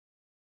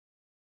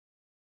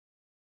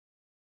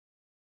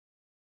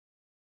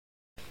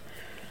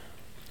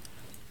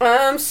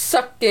I'm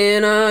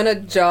sucking on a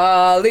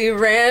Jolly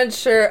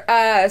Rancher.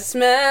 I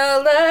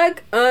smell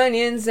like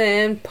onions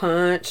and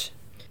punch.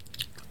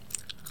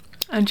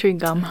 I'm chewing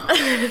gum.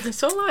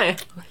 So am I.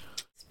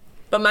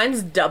 But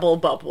mine's double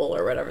bubble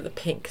or whatever, the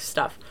pink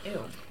stuff.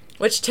 Ew.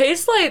 Which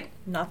tastes like...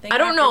 Nothing I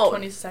don't after know.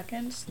 20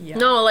 seconds? Yeah.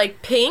 No,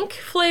 like pink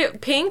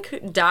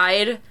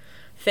dyed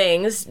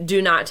things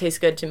do not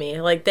taste good to me.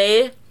 Like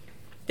they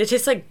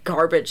taste like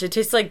garbage. It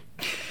tastes like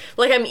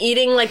I'm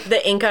eating like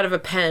the ink out of a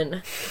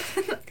pen.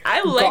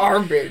 I like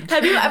Garbage.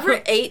 Have you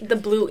ever ate the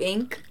blue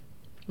ink?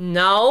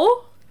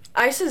 No?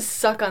 I used to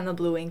suck on the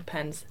blue ink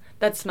pens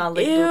that smelled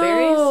like Ew.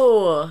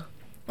 blueberries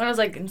when I was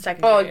like in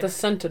second grade. Oh, like the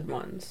scented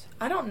ones.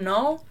 I don't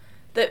know.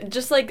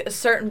 Just like a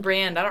certain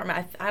brand. I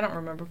don't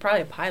remember.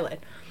 Probably a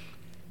Pilot.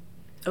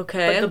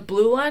 Okay. But the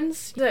blue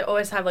ones, they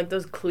always have like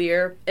those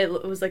clear. It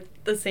was like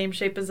the same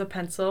shape as a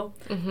pencil,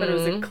 but it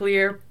was a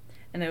clear,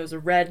 and it was a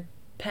red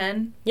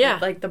pen. Yeah.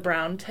 With, like the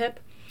brown tip.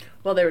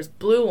 Well, there was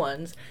blue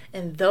ones,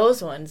 and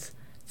those ones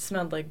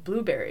smelled like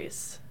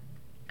blueberries,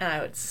 and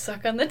I would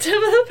suck on the tip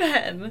of the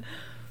pen.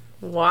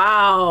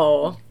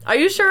 Wow. Are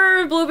you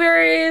sure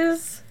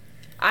blueberries?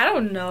 I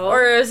don't know.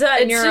 Or is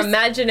that in It's your just-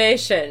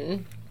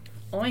 imagination?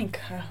 Oink.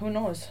 Who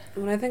knows?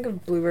 When I think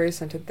of blueberry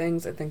scented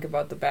things, I think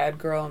about the bad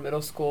girl in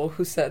middle school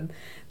who said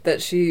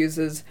that she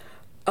uses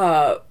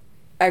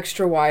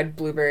extra wide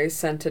blueberry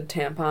scented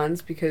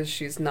tampons because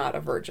she's not a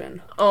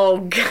virgin. Oh,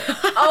 God.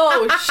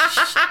 Oh,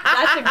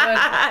 that's a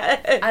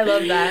good. I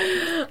love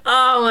that.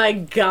 Oh, my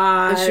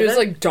God. And she was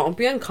like, don't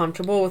be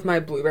uncomfortable with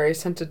my blueberry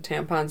scented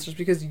tampons just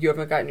because you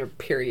haven't gotten your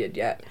period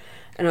yet.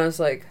 And I was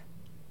like,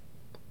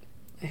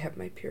 I have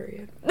my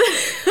period.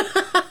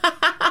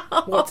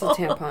 What's a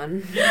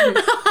tampon?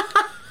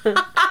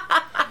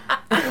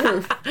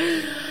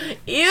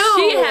 Ew.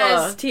 She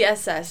has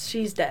TSS.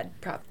 She's dead,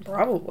 probably.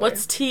 Probably.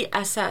 What's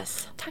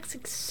TSS?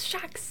 Toxic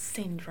shock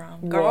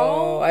syndrome, girl.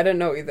 Whoa, I didn't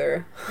know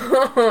either.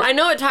 I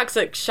know what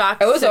toxic shock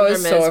I was syndrome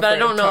always so is, but I afraid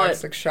don't of know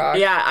toxic shock.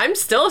 Yeah, I'm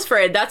still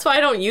afraid. That's why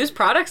I don't use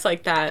products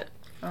like that.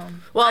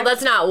 Well,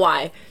 that's not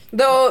why.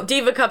 Though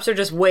Diva cups are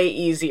just way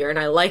easier, and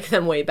I like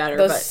them way better.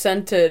 the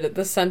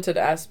but scented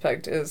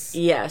aspect is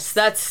yes,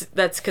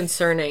 that's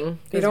concerning.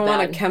 you don't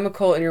want a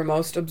chemical in your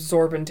most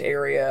absorbent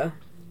area.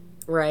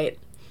 Right.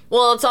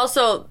 Well, it's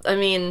also, I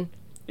mean,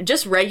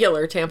 just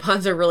regular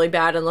tampons are really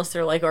bad unless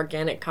they're like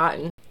organic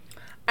cotton.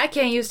 I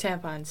can't use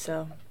tampons,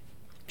 so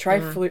Try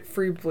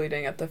free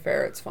bleeding at the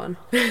fair. It's fun.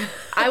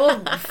 I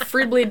will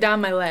free bleed down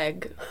my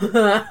leg.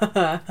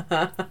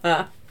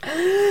 I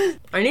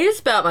need to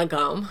spit out my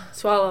gum.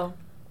 Swallow.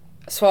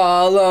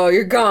 Swallow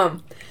your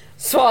gum.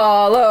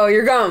 Swallow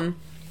your gum.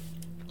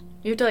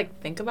 You have to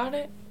like think about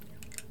it.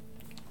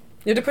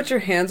 You had to put your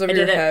hands over I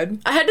your did it.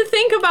 head. I had to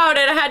think about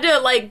it. I had to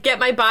like get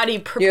my body You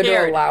prepared.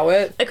 had to allow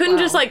it. I couldn't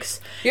just like.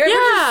 You ever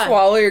just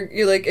swallow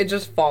you like it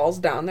just falls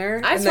down there.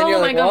 I and then swallow you're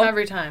my like, gum well,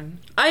 every time.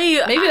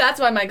 Maybe Maybe that's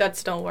why my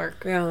guts don't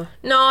work. Yeah.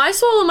 No, I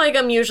swallow my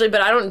gum usually,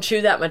 but I don't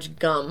chew that much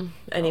gum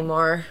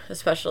anymore,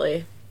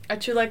 especially. I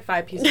chew like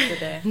 5 pieces a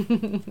day.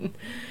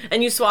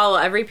 And you swallow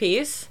every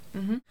piece?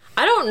 Mm-hmm.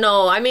 I don't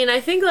know. I mean, I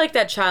think like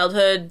that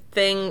childhood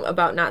thing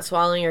about not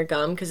swallowing your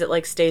gum because it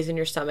like stays in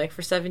your stomach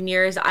for 7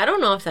 years. I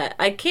don't know if that.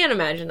 I can't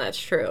imagine that's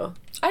true.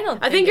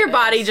 I think your it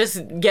body is.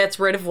 just gets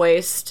rid of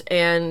waste,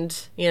 and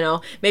you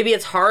know maybe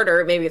it's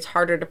harder. Maybe it's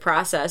harder to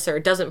process, or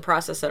it doesn't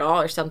process at all,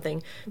 or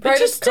something. But It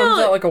just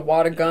comes out like a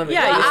wad of gum.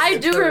 Yeah, Well, I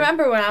It's do true.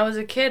 remember when I was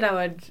a kid, I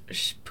would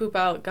poop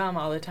out gum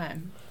all the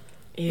time.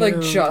 Like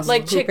Ew. just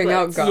Like pooping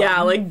out chiclets. gum.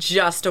 Yeah, like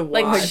just a wad.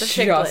 Like just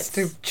chiclets.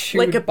 a chewed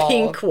like a ball.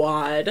 pink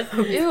wad.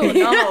 Ew,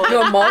 no.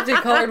 No,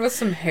 multicolored with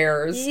some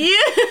hairs. Yeah.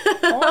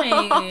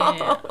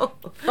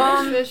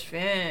 Fish,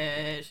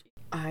 fish.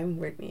 I'm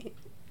Whitney.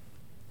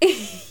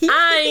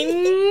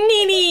 I'm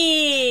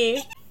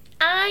Nini.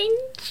 I'm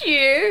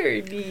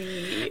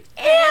Jeremy.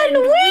 And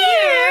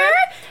we're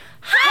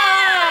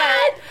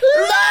Hot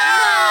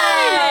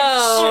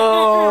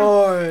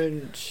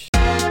Lunch.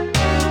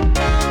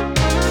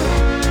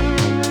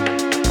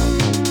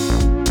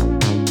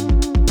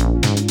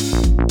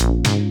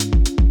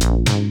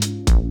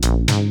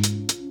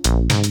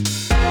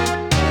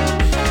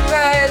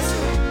 Guys,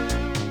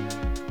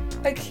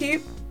 I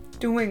keep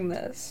doing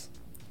this.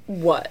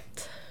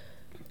 What?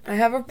 I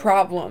have a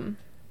problem.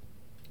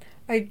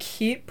 I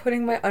keep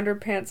putting my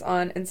underpants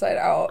on inside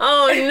out.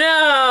 Oh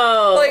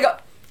no. Like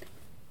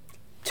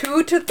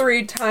 2 to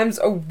 3 times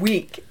a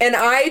week. And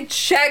I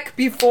check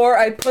before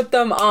I put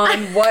them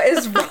on. What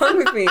is wrong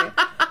with me?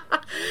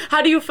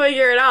 How do you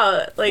figure it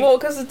out? Like Well,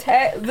 because the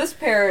tag, this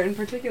pair in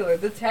particular,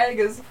 the tag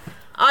is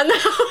on the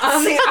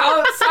on the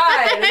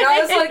outside. And I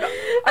was like,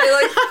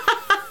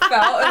 I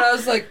felt and I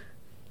was like,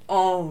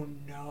 oh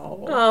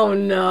no. Oh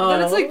no.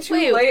 Then it's like too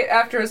Wait. late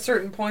after a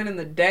certain point in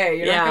the day.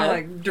 You're not Yeah. gonna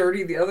like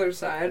dirty the other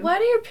side. Why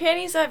do your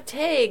panties have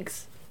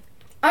tags?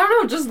 I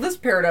don't know, just this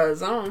pair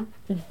does. I don't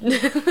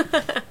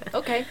know.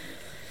 Okay.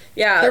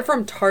 Yeah. They're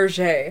from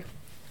Target.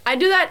 I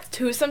do that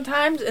too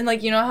sometimes, and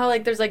like you know how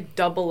like there's like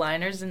double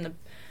liners in the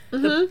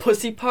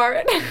pussy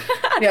part.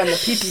 Yeah, and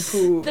the pee pee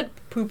poo The-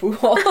 poo poo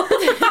hole.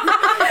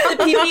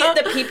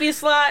 the pee-pee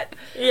slot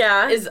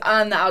Yeah. is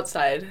on the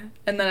outside.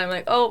 And then I'm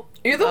like, oh.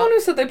 You're the one who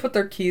said they put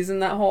their keys in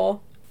that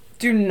hole?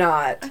 Do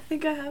not. I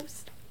think I have...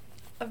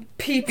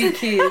 Pee-pee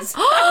keys.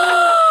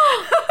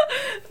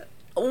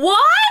 What?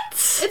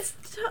 It's...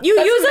 You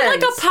That's use it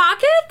men's. like a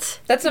pocket?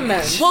 That's a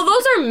men's. Well,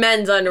 those are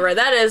men's underwear.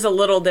 That is a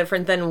little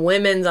different than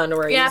women's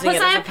underwear Yeah, using plus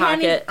it I as a have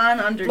panties pocket. on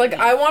underneath. Like,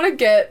 I want to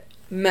get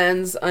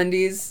men's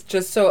undies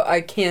just so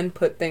I can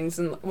put things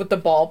in with the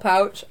ball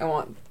pouch. I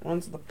want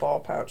ones with the ball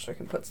pouch so I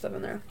can put stuff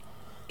in there.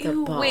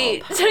 Ew, ball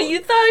wait, pouch. so you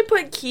thought I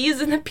put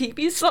keys in the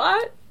pee-pee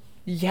slot?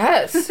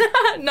 Yes.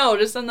 No,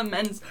 just on the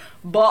men's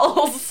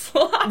balls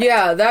slot.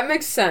 Yeah, that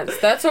makes sense.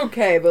 That's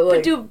okay, but like,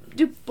 But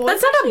do boys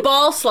That's not actually... a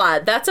ball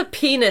slot. That's a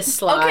penis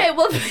slot. Okay,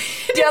 well...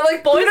 yeah,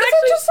 like boys actually-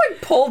 don't just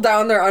like pull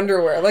down their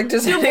underwear. Like,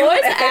 does anyone boys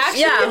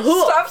actually Yeah,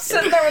 who- stop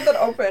sitting there with it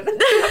open?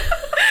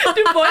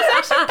 do boys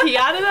actually pee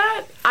out of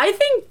that? I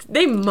think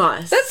they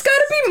must. That's got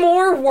to be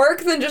more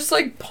work than just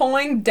like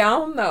pulling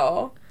down,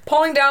 though.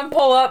 Pulling down,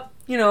 pull up.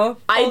 You know,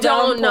 I pull down,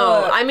 don't pull know.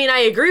 up. I mean, I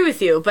agree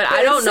with you, but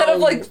I don't Instead know. of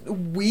like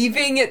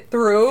weaving it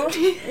through.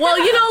 Well,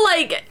 you know,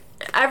 like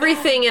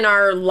everything in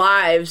our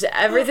lives,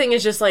 everything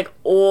is just like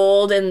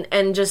old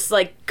and just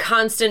like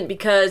constant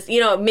because, you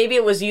know, maybe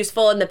it was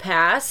useful in the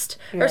past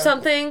Yeah. or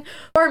something.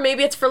 Or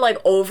maybe it's for like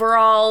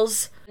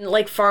overalls,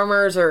 like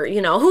farmers or,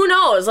 you know, who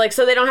knows? Like,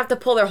 so they don't have to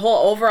pull their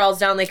whole overalls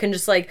down. They can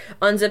just like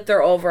unzip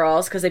their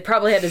overalls because they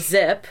probably had a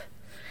zip.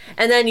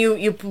 And then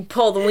you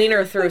pull the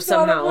wiener through It's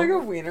not somehow. like a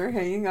wiener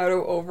hanging out of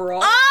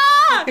overalls.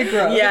 Ah! Gross.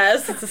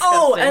 Yes, it's disgusting.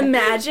 Oh,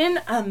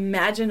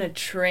 imagine a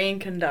train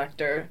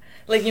conductor.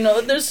 Like, you know,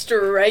 there's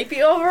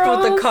stripy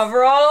overalls. With the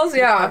coveralls,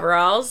 yeah.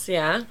 Overalls,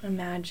 yeah.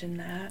 Imagine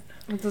that.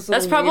 With this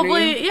That's little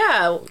probably, weenie.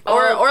 yeah.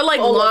 Or Oh, like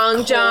oh, long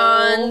coal.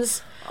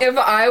 johns. If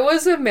I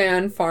was a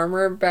man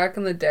farmer back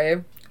in the day,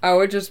 I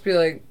would just be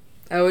like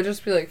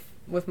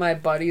with my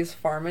buddies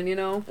farming, you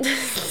know?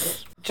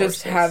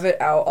 Just have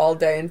it out all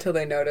day until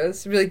they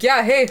notice. Be like,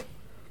 yeah, hey.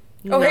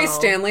 Oh, hey, No.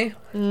 Stanley.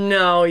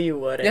 No, you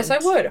wouldn't. Yes, I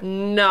would.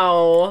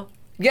 No.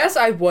 Yes,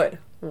 I would.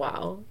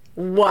 Wow.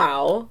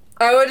 Wow.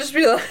 I would just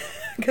be like,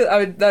 cause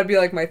that'd be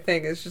like my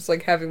thing, is just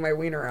like having my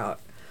wiener out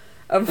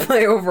of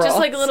my overalls. Just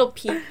like a little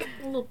peek.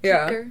 A little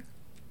Yeah. peeker.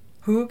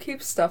 Who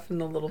keeps stuff in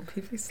the little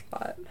pee-pee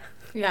slot?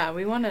 Yeah,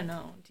 we want to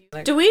know.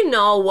 Do we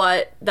know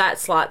what that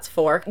slot's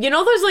for? You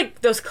know, there's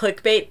like those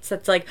clickbaits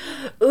that's like,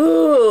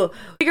 ooh,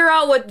 figure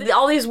out what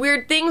all these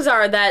weird things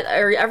are that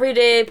are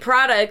everyday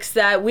products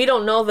that we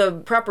don't know the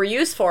proper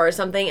use for or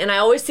something. And I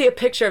always see a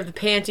picture of the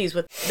panties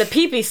with the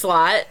pee-pee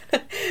slot,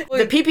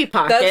 the pee-pee That's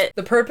pocket.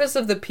 the purpose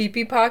of the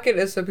pee-pee pocket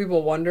is so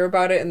people wonder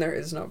about it, and there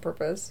is no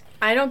purpose.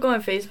 I don't go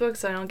on Facebook,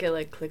 so I don't get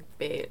like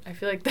clickbait. I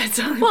feel like that's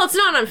on. Well, it's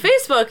not on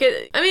Facebook.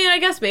 I mean, I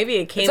guess maybe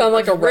it came It's on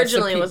like a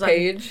originally recipe was on,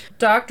 page.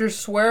 Doctors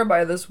swear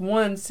by this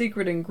one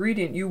secret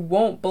ingredient. You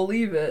won't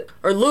believe it.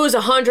 or lose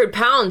 100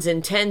 pounds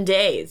in 10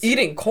 days.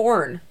 Eating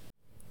corn.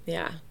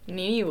 Yeah.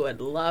 You would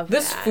love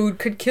This that. food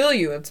could kill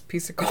you. It's a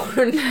piece of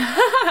corn.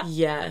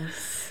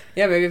 Yes.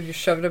 Yeah, maybe if you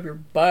shoved it up your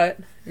butt,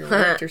 you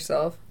wrecked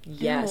yourself.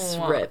 Yes.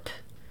 Ew. Rip.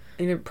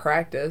 You didn't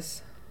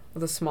practice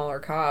with a smaller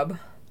cob.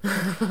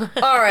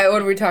 All right,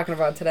 what are we talking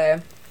about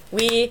today?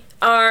 We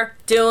are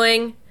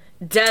doing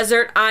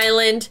Desert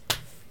Island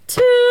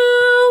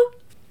 2.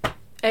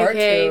 Part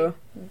Okay, 2.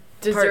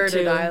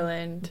 deserted 2.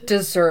 island.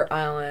 Desert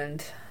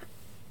Island.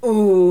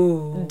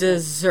 Ooh.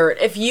 Dessert.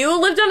 If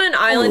you lived on an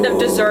island of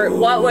dessert,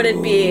 what would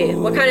it be?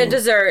 What kind of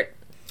dessert?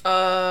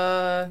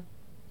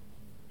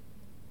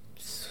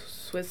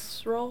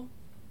 Swiss roll.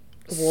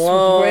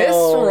 Whoa. Swiss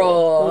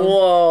roll.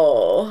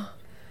 Whoa.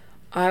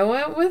 I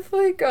went with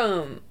like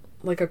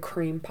a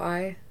cream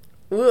pie.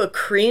 Ooh, a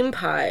cream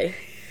pie.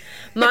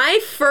 My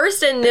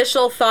first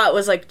initial thought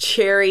was like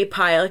cherry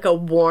pie, like a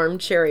warm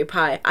cherry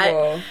pie.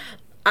 Whoa.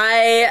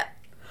 I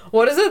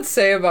What does it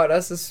say about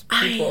us as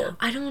people?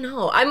 I don't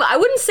know. I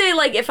wouldn't say,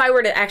 like, if I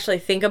were to actually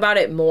think about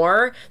it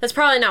more, that's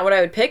probably not what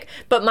I would pick,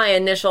 but my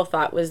initial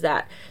thought was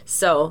that.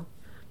 So,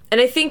 and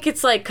I think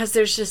it's, like, because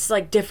there's just,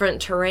 like,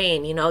 different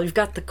terrain, you know? You've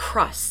got the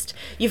crust.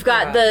 You've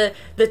got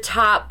the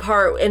top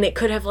part, and it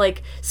could have,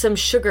 like, some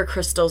sugar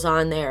crystals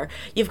on there.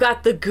 You've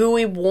got the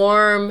gooey,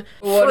 warm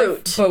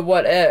fruit.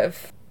 What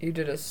if you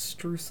did a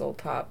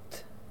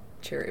streusel-topped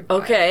cherry pie?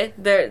 Okay,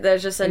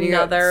 there's just And you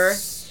got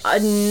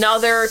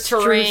another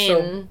terrain.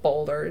 Streusel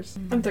boulders.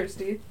 I'm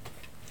thirsty.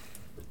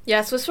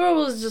 Yeah, Swiss roll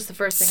was just the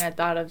first thing I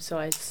thought of, so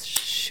I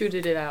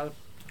shooted it out.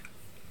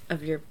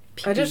 Of your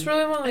I just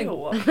really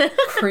want Ew.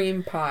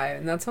 cream pie,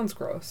 and that sounds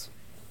gross.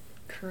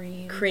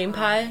 Cream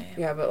pie?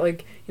 Yeah, but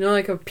like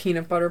like a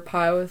peanut butter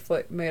pie with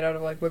like made out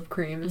of like whipped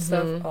cream and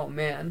stuff. Oh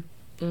man.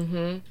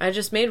 Mm-hmm. I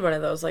just made one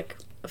of those like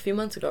a few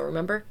months ago,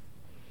 remember?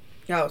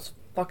 Yeah, it was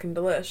fucking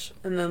delish.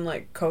 And then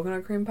like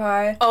coconut cream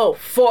pie. Oh,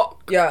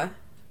 fuck. Yeah.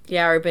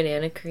 Yeah, or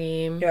banana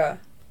cream. Yeah.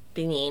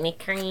 Banana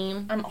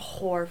cream. I'm a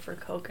whore for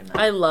coconut.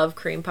 I love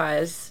cream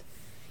pies.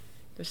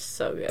 They're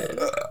so good.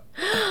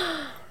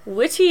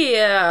 Witty.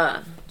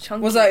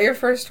 Chunky. Was that your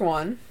first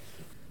one?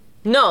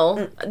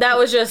 No, that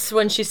was just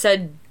when she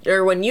said,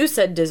 or when you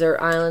said Desert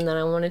Island, that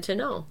I wanted to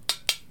know.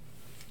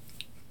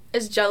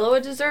 Is Jell-O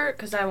a dessert?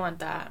 Because I want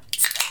that.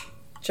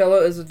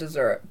 Jell-O is a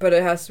dessert, but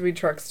it has to be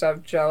truck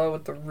stop Jell-O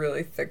with the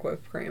really thick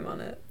whipped cream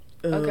on it.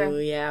 Ooh,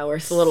 Okay. yeah, where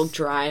it's a little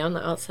dry on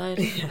the outside.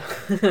 Yeah.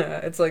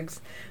 it's like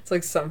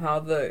somehow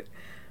the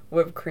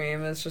whipped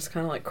cream is just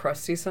kind of like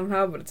crusty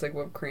somehow, but it's like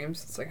whipped cream,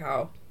 so it's like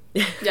how.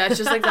 Yeah, it's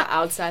just like the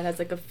outside has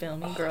like a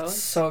filmy gross.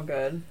 So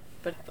good.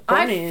 But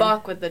Funny. I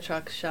fuck with the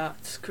truck shop.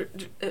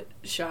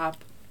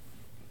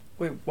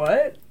 Wait,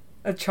 what?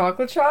 A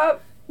chocolate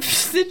shop?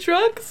 The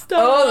truck stop.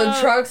 Oh, the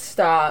truck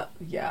stop.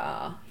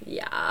 Yeah.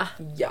 Yeah.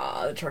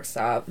 Yeah, the truck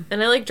stop.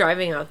 And I like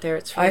driving out there.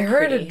 It's really I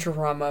heard pretty. a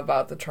drama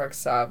about the truck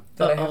stop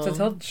that I have to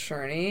tell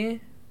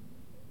Journey,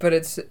 but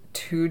it's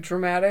too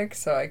dramatic,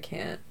 so I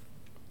can't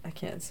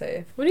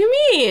say. What do you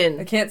I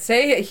mean? can't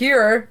say it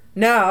here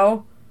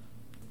now.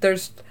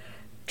 There's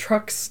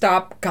truck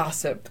stop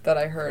gossip that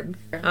I heard.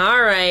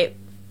 All right.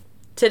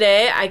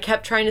 Today, I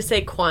kept trying to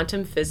say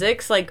quantum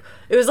physics. Like,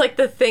 it was like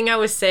the thing I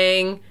was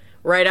saying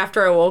right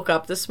after I woke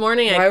up this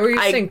morning. Why were you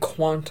saying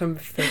quantum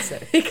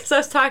physics? Because I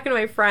was talking to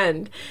my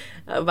friend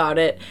about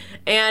it,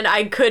 and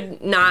I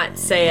could not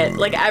say it.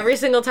 Like, every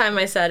single time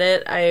I said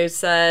it, I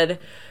said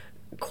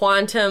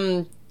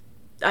quantum.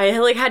 I,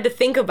 like, had to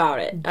think about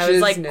it. I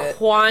was like, Jiznit.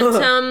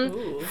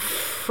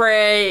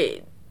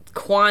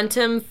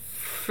 quantum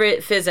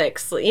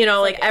physics. You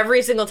know, like,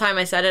 every single time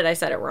I said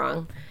it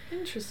wrong.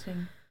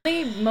 Interesting.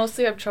 I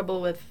mostly have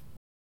trouble with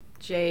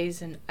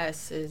J's and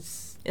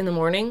S's. In the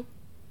morning?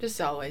 Just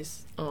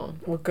always. Oh.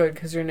 Well, good,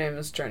 because your name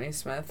is Journey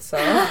Smith, so.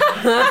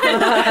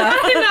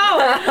 I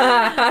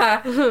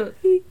know.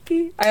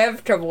 I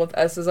have trouble with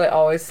S's. I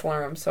always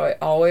slur them, so I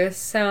always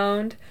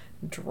sound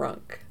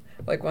drunk.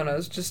 Like when I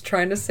was just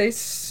trying to say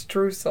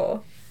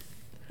streusel.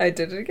 I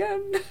did it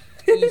again.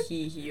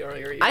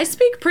 I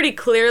speak pretty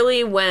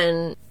clearly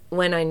when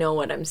I know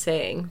what I'm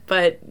saying,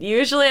 but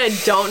usually I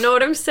don't know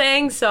what I'm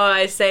saying, so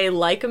I say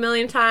like a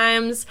million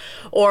times,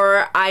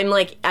 or I'm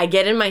like, I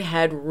get in my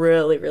head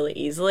really, really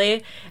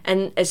easily,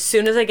 and as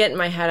soon as I get in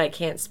my head, I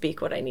can't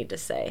speak what I need to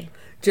say.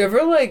 Do you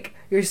ever, like,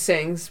 you're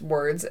saying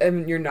words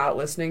and you're not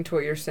listening to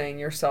what you're saying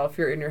yourself?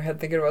 You're in your head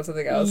thinking about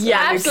something else.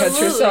 Yeah, and you catch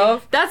absolutely.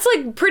 yourself? That's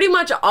like pretty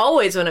much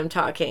always when I'm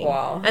talking.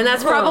 Wow. And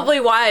that's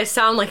probably why I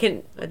sound like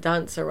a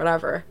dunce or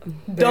whatever.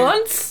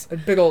 Dunce? A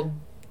big old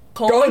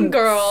Corn dunce.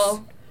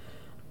 girl.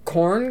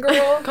 Corn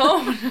girl?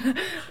 Cone.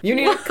 You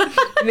need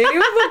maybe you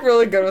would look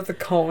really good with a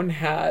cone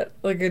hat.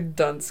 Like a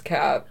dunce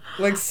cap.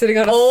 Like sitting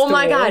on a Oh stool.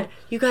 my god.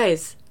 You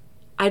guys,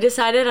 I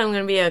decided I'm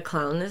going to be a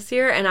clown this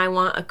year, and I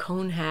want a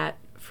cone hat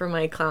for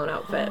my clown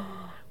outfit.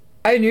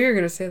 I knew you were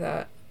going to say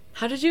that.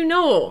 How did you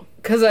know?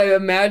 Because I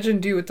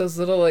imagined you with those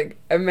little, like,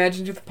 I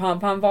imagined you with the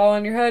pom-pom ball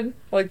on your head.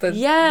 Like the...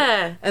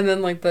 Yeah. And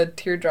then, like, the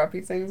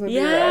teardroppy things under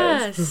your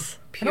eyes. Yes.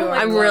 don't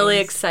like I'm really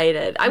lines.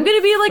 excited. I'm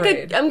gonna be like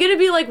Afraid. I'm gonna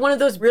be like one of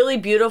those really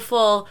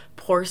beautiful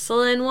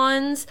porcelain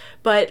ones,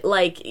 but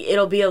like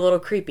it'll be a little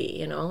creepy,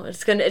 you know?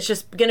 It's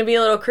just gonna be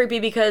a little creepy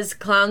because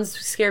clowns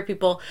scare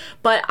people.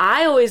 But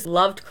I always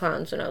loved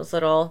clowns when I was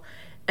little.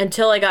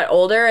 Until I got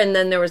older, and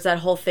then there was that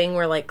whole thing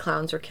where like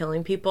clowns were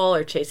killing people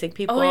or chasing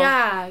people. Oh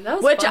yeah, that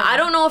was Which fun. I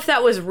don't know if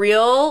that was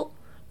real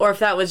or if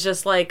that was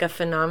just like a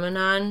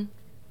phenomenon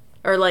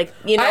or like,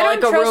 you know,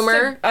 like a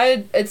rumor.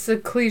 It's a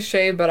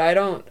cliche, but I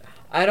don't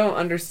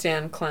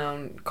understand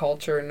clown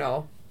culture.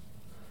 No,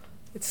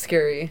 it's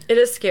scary. It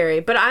is scary,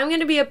 but I'm going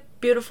to be a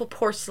beautiful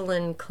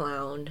porcelain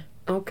clown.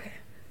 Okay,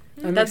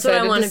 I'm That's what I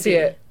excited wanna to see be.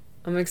 it.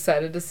 I'm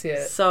excited to see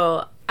it.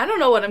 So, I don't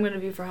know what I'm gonna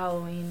be for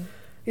Halloween.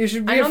 You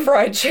should I be a don't-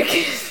 fried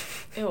chicken.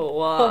 Ew.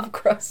 All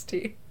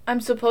crusty.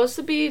 I'm supposed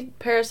to be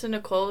Paris and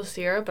Nicole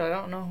Sierra, but I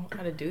don't know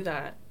how to do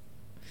that.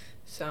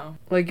 So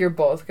Like you're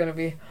both gonna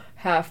be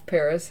half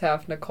Paris,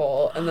 half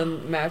Nicole, and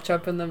then match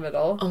up in the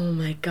middle. oh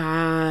my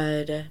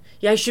god.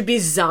 Yeah, I should be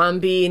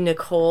zombie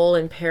Nicole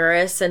in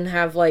Paris and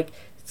have like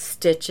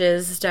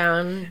stitches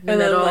down the And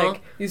middle. then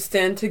like you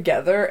stand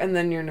together, and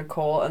then you're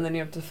Nicole, and then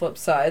you have to flip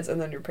sides,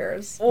 and then you're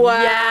Paris.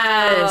 wow,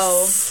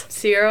 Yes.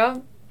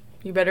 Sierra,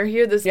 you better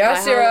hear this. Yeah, by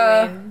Sierra.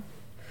 Halloween.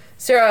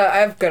 Sarah, I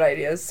have good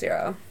ideas,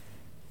 Sarah.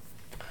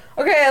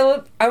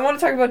 Okay, I want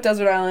to talk about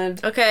Desert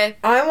Island. Okay.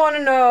 I want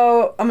to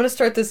know. I'm gonna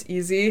start this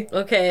easy.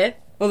 Okay.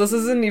 Well, this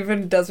isn't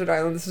even Desert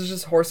Island. This is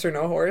just horse or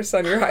no horse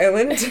on your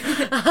island.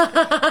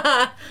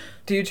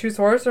 Do you choose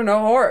horse or no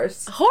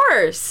horse?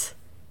 Horse.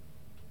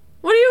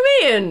 What do you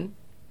mean?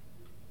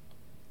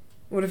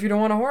 What if you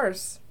don't want a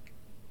horse?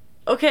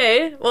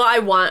 Okay. Well, I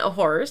want a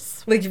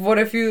horse. Like, what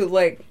if you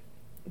like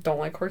don't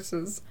like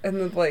horses and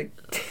then like?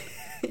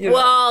 You know.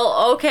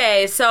 Well,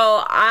 okay. So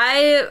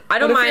I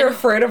don't What if you're mind.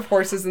 afraid of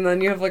horses and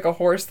then you have like a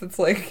horse that's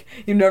like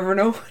you never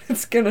know when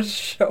it's gonna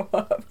show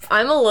up?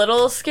 I'm a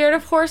little scared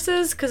of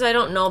horses because I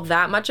don't know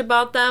that much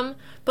about them.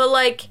 But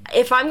like,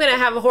 if I'm gonna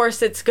have a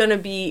horse, it's gonna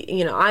be,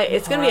 you know,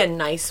 it's gonna be a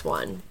nice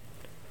one.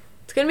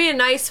 It's gonna be a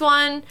nice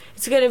one.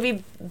 It's gonna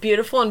be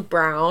beautiful and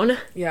brown.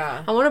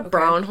 Yeah. I want a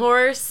brown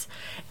horse,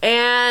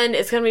 and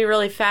it's gonna be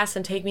really fast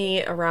and take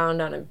me around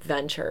on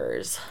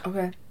adventures.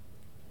 Okay.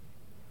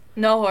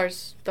 No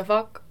horse. The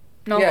fuck?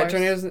 No Yeah, horse.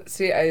 Journey doesn't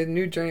see. I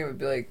knew Journey would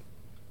be like.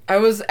 I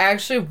was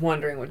actually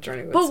wondering what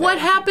Journey would say. But what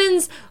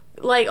happens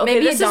like, okay,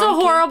 Maybe a this is a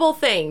donkey. horrible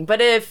thing,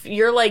 but if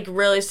you're, like,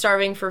 really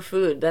starving for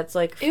food, that's,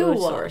 like, food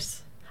Ew.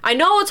 source. I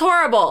know it's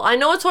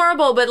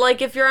horrible, but,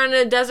 like, if you're on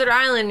a desert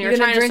island, you're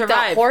trying to drink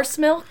survive. that horse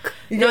milk?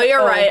 No,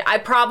 you're right. I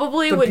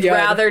probably The would blood.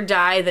 rather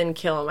die than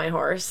kill my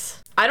horse.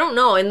 I don't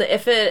know. And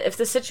if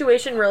the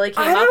situation really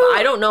came up,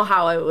 I don't know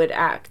how I would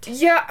act.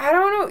 Yeah, I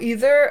don't know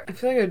either. I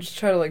feel like I'd just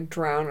try to, like,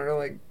 drown or,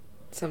 like,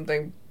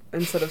 something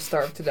instead of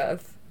starve to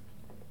death.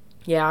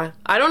 Yeah.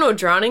 I don't know.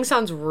 Drowning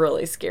sounds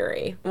really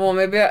scary. Well,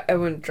 maybe I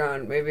wouldn't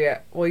drown.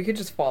 Well, you could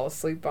just fall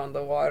asleep on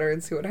the water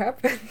and see what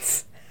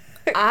happens.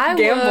 I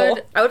Gamble.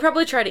 would. I would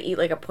probably try to eat,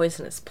 like, a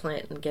poisonous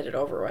plant and get it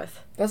over with.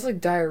 That's like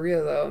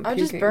diarrhea, though. I'm I would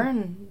just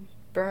puking.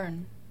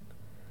 burn.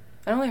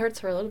 It only hurts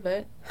for a little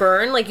bit.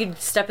 Burn? Like you'd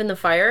step in the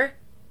fire?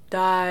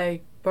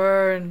 Die.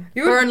 Burn.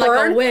 You would burn like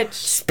burn? a witch.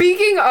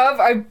 Speaking of,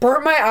 I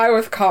burnt my eye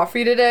with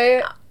coffee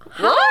today.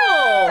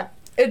 Whoa!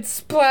 It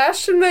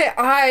splashed in my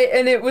eye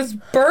and it was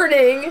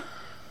burning.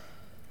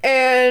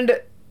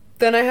 And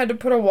then I had to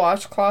put a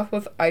washcloth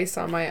with ice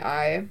on my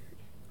eye.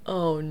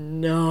 Oh,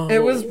 no. It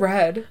was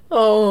red.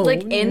 Oh,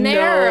 Like in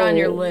there or on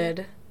your no.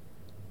 lid?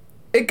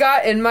 It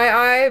got in my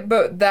eye,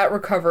 but that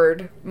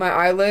recovered. My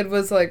eyelid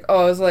was like, I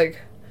was like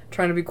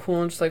trying to be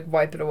cool and just like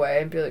wipe it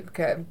away and be like,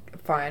 okay,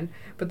 fine.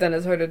 But then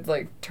it started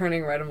like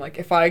turning red. I'm like,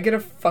 if I get a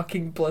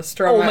fucking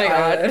blister on my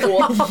eyelid,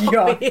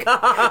 yuck.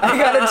 I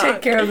gotta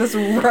take care of this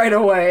right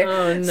away.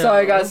 Oh, no. So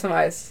I got some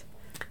ice.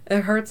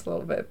 It hurts a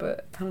little bit,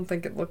 but I don't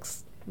think it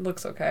looks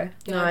okay.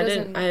 No, Yeah, I it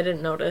didn't. doesn't- I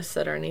didn't notice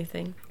it or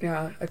anything.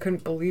 Yeah, I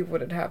couldn't believe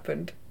what had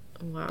happened.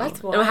 Wow.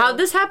 That's And how'd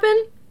this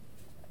happen?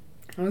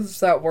 I was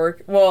just at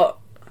work. Well,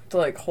 to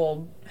like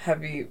hold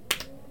heavy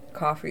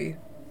coffee.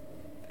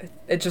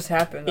 It just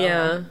happened. I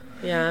don't know.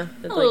 Yeah.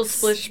 A little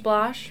splish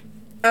splash.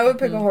 I would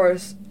pick a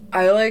horse.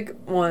 I like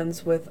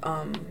ones with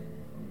I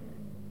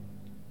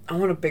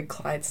want a big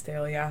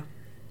Clydesdale, yeah.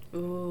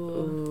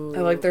 Ooh.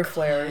 I like their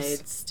flares.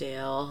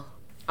 Clydesdale.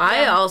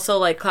 I also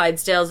like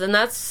Clydesdales, and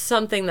that's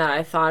something that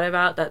I thought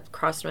about that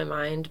crossed my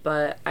mind,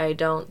 but I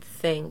don't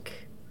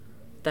think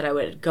that I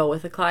would go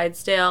with a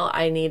Clydesdale.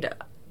 I need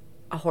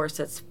a horse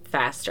that's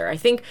faster. I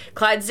think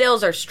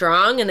Clydesdales are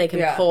strong and they can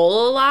Yeah.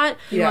 pull a lot,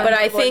 Yeah. but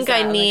I What is think I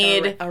that, like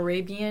need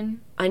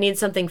Arabian. I need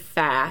something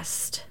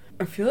fast.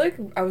 I feel like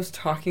I was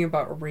talking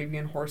about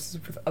Arabian horses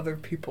with other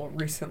people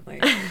recently.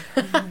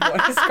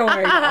 What is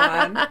going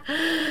on?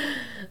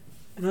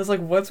 And I was like,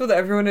 what's with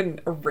everyone in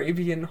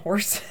Arabian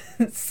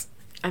horses?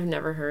 I've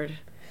never heard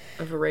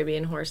of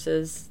Arabian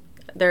horses.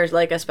 They're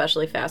like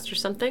especially fast or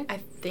something. I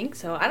think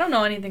so. I don't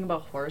know anything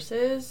about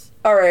horses.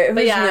 All right,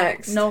 But who's yeah,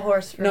 next? no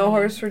horse for No me.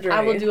 horse for Journey.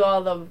 I will do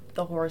all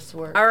the horse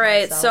work. All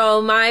right, myself.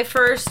 so my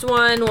first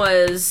one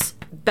was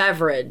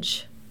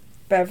beverage.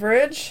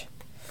 Beverage?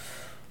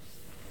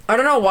 I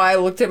don't know why I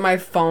looked at my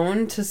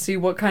phone to see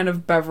what kind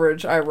of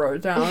beverage I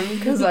wrote down,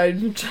 because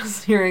I'm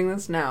just hearing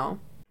this now.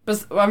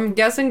 I'm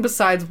guessing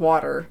besides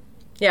water.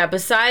 Yeah,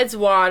 besides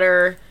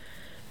water,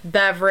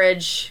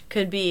 beverage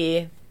could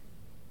be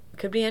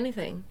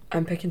anything.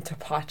 I'm picking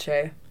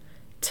tepache.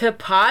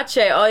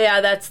 Tepache. Oh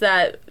yeah, that's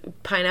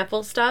that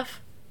pineapple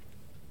stuff.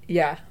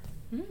 Yeah.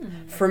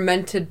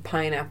 Fermented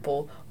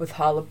pineapple with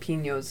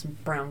jalapenos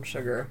and brown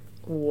sugar.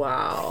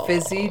 Wow.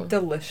 Fizzy,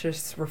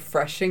 delicious,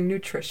 refreshing,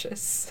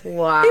 nutritious.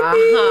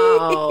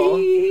 Wow.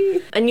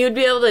 And you'd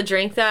be able to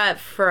drink that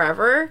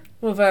forever?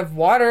 Well, if I have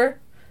water,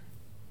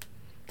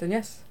 then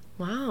yes.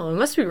 Wow, it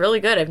must be really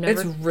good.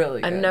 It's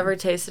really good. I've never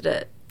tasted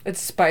it. It's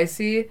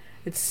spicy,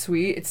 it's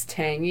sweet, it's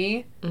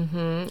tangy,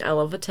 I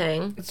love a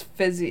tang. it's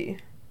fizzy.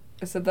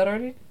 I said that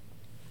already?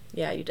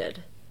 Yeah, you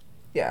did.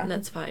 Yeah. And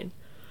that's fine.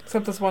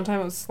 Except this one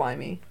time it was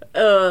slimy.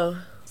 Ugh.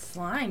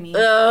 slimy.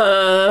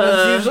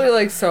 It's usually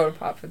like soda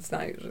pop. It's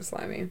not usually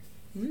slimy.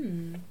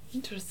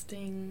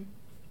 Interesting.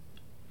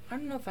 I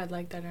don't know if I'd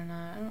like that or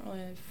not. I don't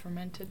really like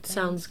fermented things.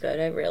 Sounds good.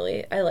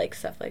 I like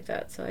stuff like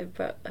that, so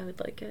I would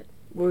like it.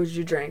 What would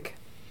you drink?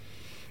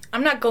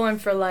 I'm not going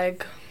for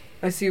like.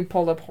 I see you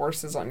pulled up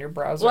horses on your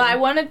browser. Well, I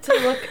wanted to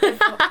look.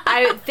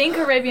 I think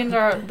Arabians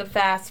are the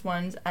fast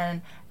ones,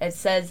 and it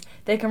says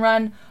they can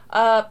run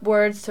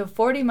upwards to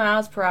 40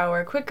 miles per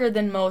hour, quicker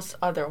than most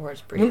other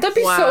horse breeds. Wouldn't that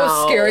be so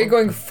Wow. scary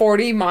going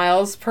 40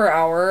 miles per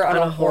hour on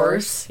a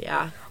horse?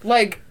 Yeah.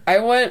 Like,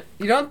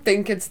 you don't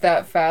think it's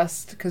that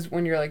fast because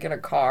when you're like in a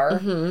car,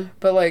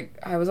 but like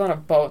I was on a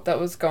boat that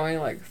was going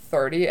like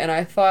 30 and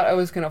I thought I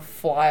was going to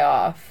fly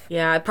off.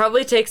 Yeah, it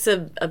probably takes a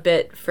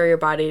bit for your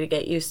body to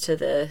get used to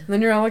the... And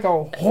then you're on like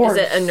a horse. Is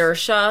it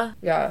inertia?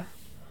 Yeah.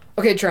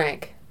 Okay,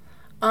 drank.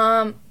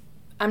 I'm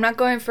not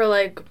going for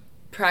like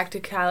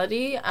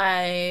practicality.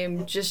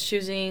 I'm just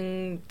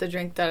choosing the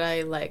drink that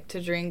I like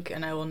to drink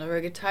and I will never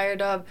get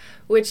tired of,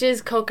 which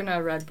is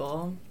coconut Red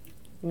Bull.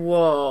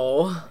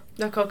 Whoa.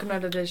 The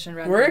coconut edition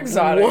Red We're Bull.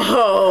 exotic.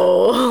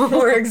 Whoa.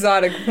 We're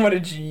exotic. What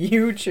did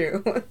you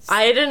choose?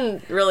 I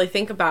didn't really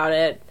think about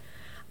it.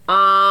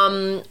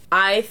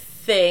 I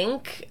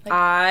think Like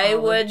I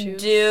olive would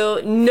juice?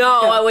 do...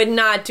 No, I would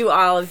not do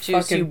olive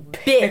juice, Fucking you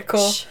pickle.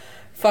 bitch.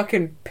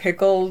 Fucking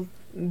pickled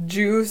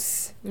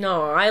juice.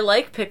 No, I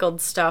like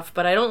pickled stuff,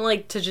 but I don't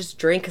like to just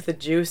drink the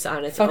juice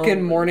on its own.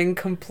 Fucking morning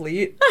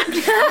complete.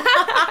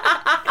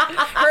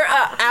 Or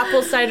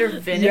apple cider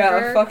vinegar.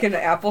 Yeah, fucking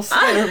apple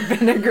cider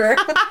vinegar.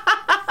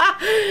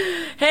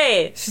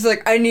 Hey, She's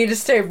like, I need to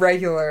stay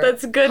regular.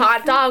 that's good.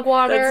 Hot dog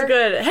water. That's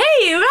good.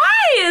 Hey, you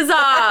guys!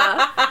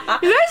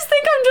 You guys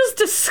think I'm just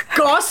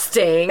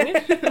disgusting?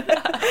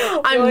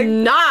 I'm I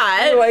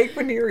not. like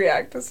when you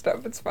react to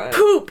stuff. It's fine.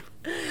 Poop.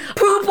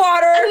 Poop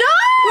water.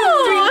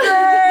 No!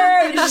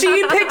 Drinker.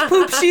 She picked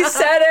poop. She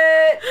said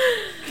it.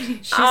 She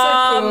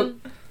said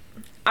poop.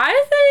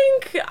 I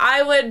think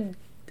I would.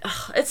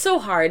 Ugh, it's so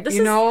hard. This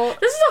is a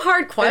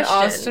hard And question.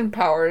 Austin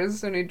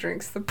Powers when he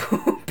drinks the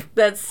poop.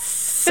 That's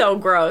so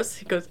gross.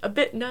 He goes, a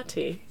bit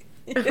nutty.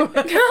 It's a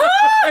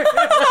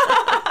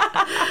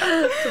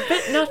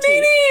bit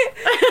nutty.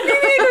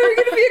 Maybe you're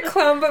gonna be a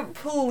clown, but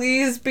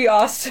please be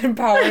Austin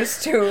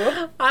Powers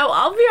too.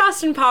 I'll be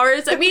Austin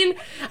Powers. I mean,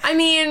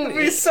 It'd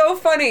be so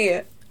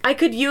funny. I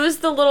could use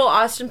the little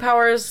Austin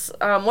Powers.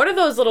 What are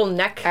those little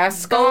neck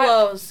Ascot.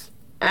 Bolos.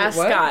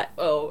 ascot?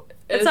 Oh,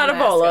 It's not a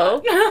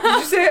bolo. Did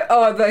you say?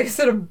 Oh, I thought you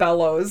said a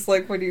bellows,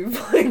 like when you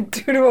like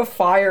do to a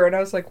fire, and I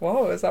was like,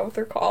 whoa, is that what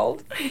they're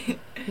called?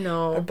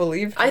 No, I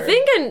believe. I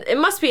think it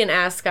must be an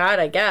ascot.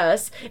 I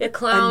guess a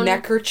clown. A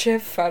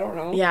neckerchief. I don't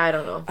know. Yeah, I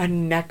don't know. A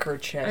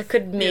neckerchief. I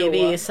could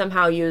maybe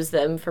somehow use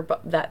them for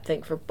that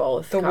thing for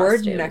both. The word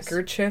costumes.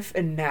 neckerchief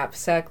and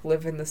knapsack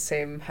live in the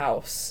same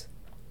house,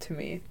 to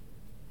me.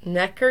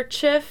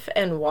 Neckerchief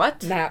and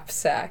what?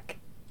 Knapsack.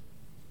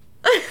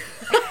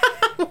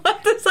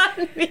 What does that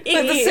mean?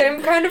 Like the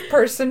same kind of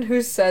person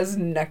who says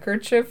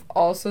neckerchief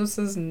also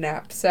says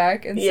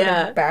knapsack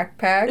instead of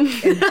backpack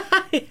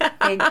and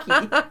hanky.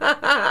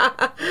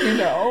 You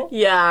know?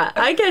 Yeah,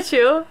 I get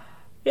you.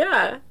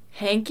 Yeah.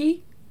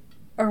 Hanky?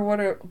 Or what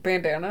a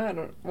bandana? I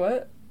don't.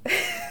 What?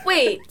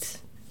 Wait.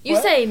 You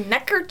What? say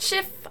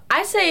neckerchief?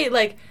 I say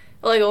like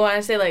when I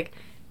say like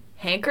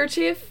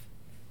handkerchief?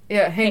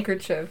 Yeah,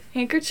 handkerchief.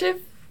 Handkerchief?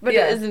 But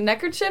Yeah. is it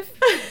neckerchief?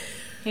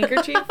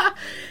 Handkerchief?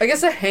 I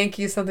guess a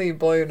hanky is something you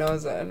blow your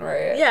nose in,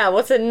 right? Yeah,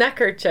 what's a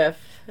neckerchief?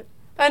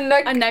 A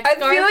neck. A neck I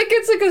scarf? feel like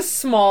it's like a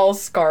small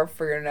scarf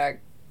for your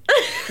neck.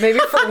 Maybe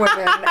for women.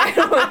 I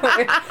don't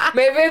know.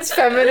 Maybe it's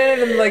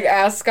feminine and like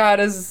ascot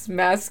is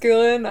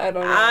masculine. I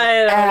don't know. I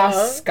don't know.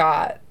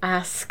 Ascot.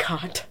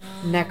 Ascot.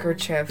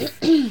 Neckerchief.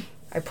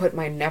 I put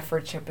my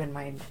Nefferchip in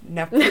my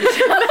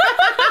Nefferchip.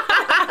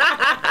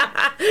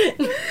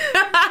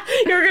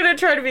 You're gonna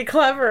try to be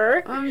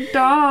clever. I'm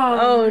dumb.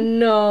 Oh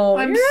no.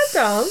 You're not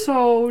dumb.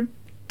 so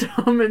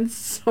dumb and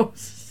so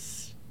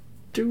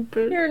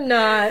stupid. You're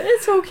not.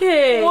 It's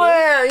okay.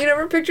 Where? You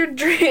never picked your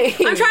dream.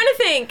 I'm trying to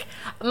think.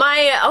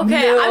 I'm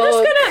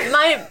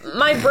just gonna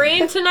my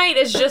brain tonight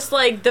is just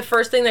like the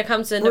first thing that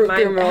comes into Root my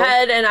beer milk.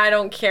 head, and I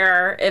don't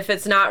care if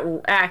it's not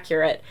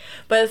accurate.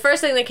 But the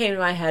first thing that came to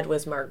my head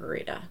was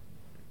margarita.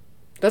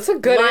 That's a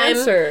good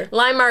answer.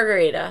 Lime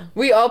margarita.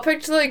 We all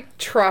picked like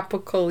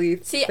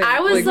tropically. See, thing- I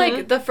was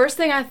like, the first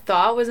thing I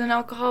thought was an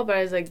alcohol, but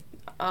I was like,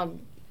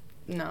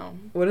 no.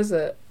 what is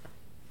it?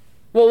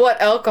 Well, what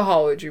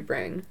alcohol would you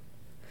bring?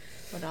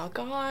 What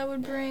alcohol I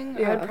would bring?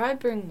 Yeah. I would probably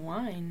bring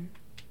wine.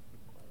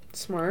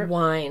 Smart.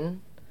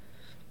 Wine.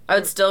 I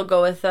would still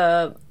go with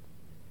a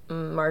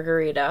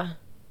margarita.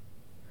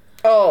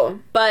 Oh,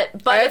 But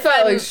I if thought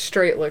I'm- like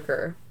straight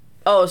liquor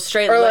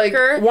straight or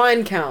liquor. like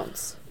wine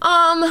counts.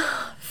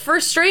 For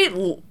straight,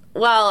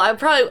 well, I'd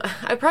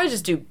probably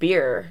just do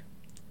beer.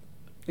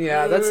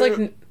 Yeah, that's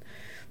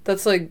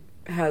like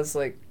has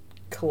like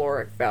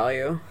caloric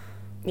value.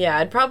 Yeah,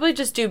 I'd probably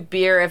just do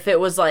beer if it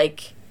was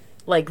like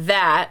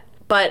that.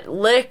 But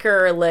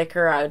liquor,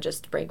 I would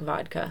just bring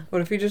vodka.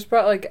 What if you just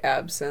brought like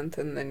absinthe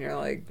and then you're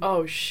like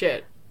Oh,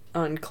 shit.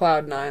 on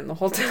cloud nine the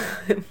whole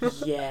time?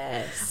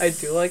 Yes. I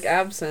do like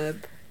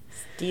absinthe.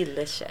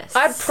 Delicious.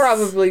 I'd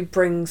probably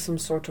bring some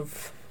sort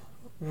of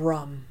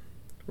rum.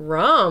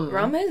 Rum.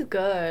 Rum is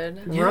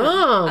good.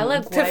 Rum. I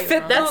like To white fit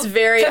rum. That's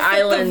very To fit the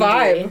islandy.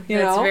 vibe, you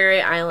That's know? very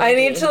islandy. I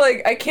need to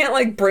like I can't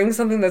like bring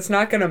something that's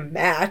not gonna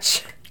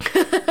match.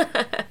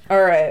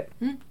 All right.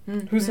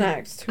 Who's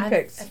next? Who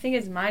picks? I think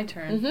it's my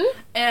turn. Mhm.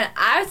 And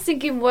I was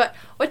thinking, what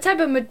type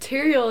of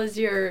material is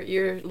your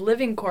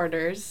living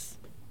quarters?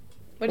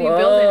 What are you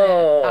building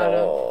it out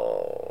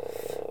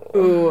of?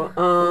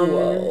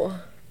 Ooh,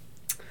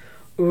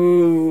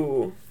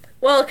 Ooh.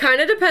 Well, it kind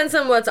of depends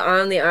on what's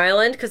on the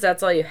island, because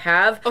that's all you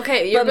have.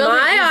 Okay, you're But building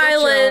my you get your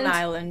own island-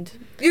 island.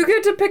 You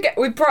get to pick.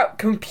 We brought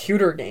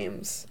computer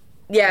games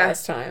Yeah.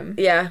 last time.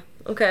 Yeah.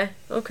 Okay.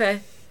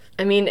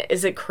 I mean,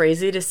 is it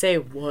crazy to say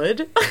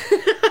wood?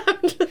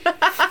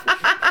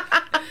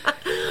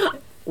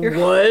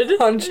 Wood?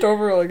 Hunched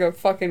over like a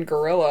fucking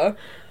gorilla.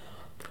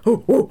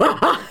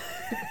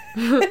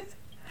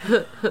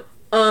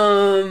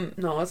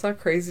 No, it's not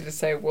crazy to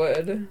say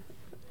wood.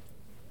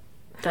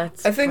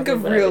 That's. I think probably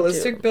of what I would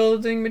realistic do.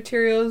 building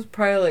materials,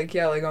 probably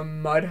like a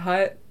mud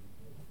hut.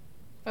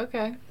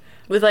 Okay.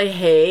 With like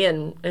hay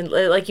and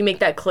like you make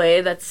that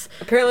clay that's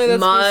Apparently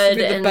that's supposed mud to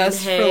be the and best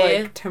for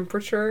hay. like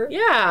temperature.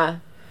 yeah.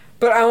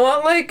 But I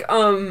want like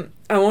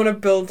I want to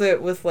build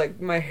it with like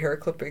my hair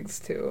clippings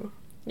too.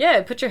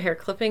 Yeah, put your hair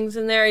clippings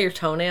in there, your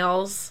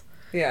toenails,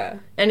 Yeah.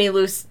 any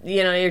loose,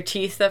 your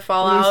teeth that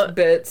fall Loose out.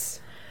 bits.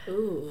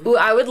 Ooh,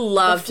 I would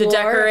love to floor of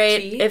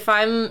decorate teeth? if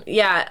I'm,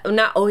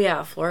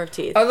 floor of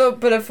teeth. Although,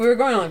 but if we were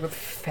going like with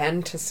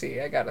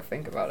fantasy, I gotta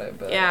think about it.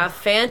 But Yeah,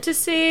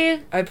 fantasy.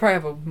 I'd probably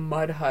have a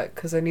mud hut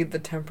because I need the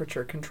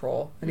temperature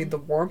control. I need the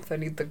warmth. I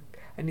need the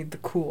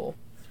cool.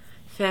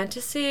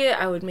 Fantasy,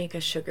 I would make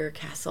a sugar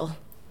castle.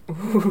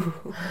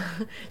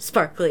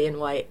 Sparkly and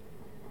white.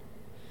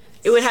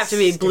 It would have to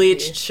be Sticky.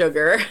 bleached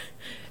sugar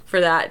for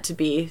that to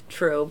be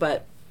true,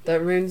 but That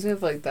reminds me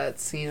of like that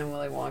scene in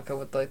Willy Wonka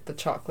with like the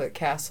chocolate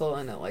castle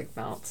and it like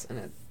melts and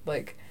it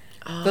like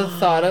the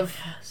thought of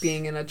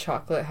being in a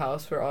chocolate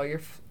house where all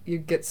you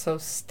get so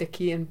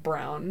sticky and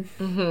brown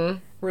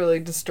really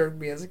disturbed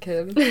me as a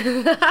kid.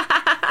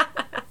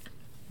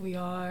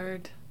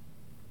 Weird.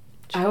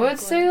 I would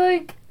say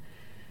like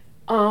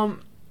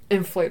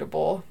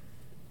inflatable.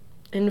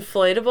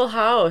 inflatable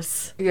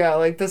house. Yeah,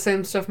 like the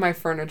same stuff my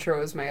furniture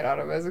was made out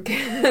of as a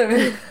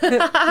kid.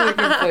 Like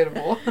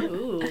inflatable.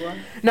 Ooh.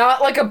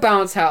 Not like a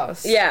bounce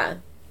house. Yeah.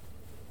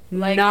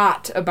 Like-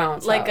 not a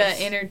bounce Like house.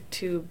 an inner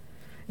tube.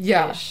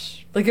 Yeah.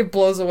 Like it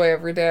blows away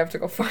every day. I have to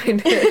go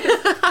find it.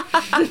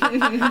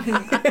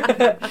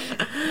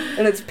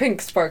 And it's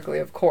pink sparkly,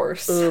 of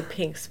course. Ooh,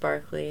 pink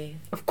sparkly.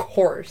 Of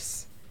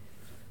course.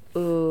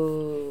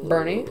 Ooh.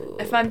 Bernie?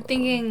 If I'm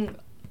thinking,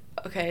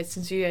 okay,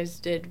 since you guys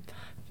did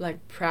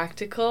like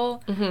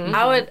practical, Mhm.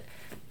 I would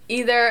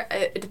either,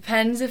 it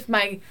depends if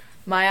my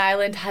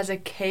island has a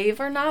cave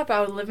or not, but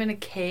I would live in a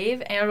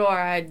cave and or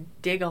I'd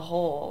dig a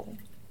hole.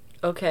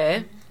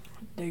 Okay.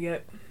 Dig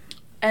it.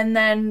 And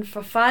then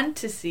for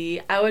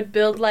fantasy, I would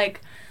build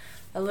like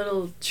a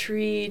little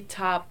tree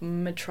top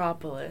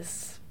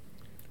metropolis.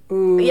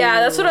 Ooh. Yeah,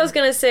 that's what I was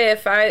gonna say.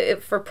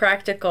 If for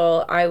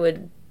practical, I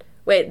would.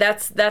 Wait,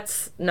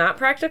 that's not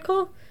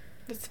practical.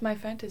 That's my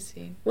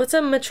fantasy. What's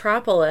a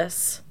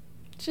metropolis?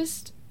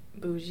 Just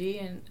bougie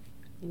and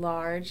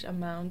large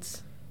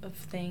amounts of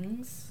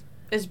things.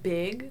 Is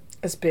big.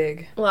 It's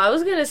big. Well, I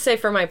was gonna say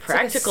for my like a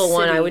practical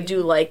one, I would city.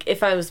 do like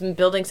if I was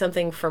building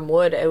something from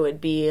wood, it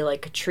would be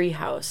like a tree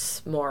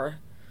house more,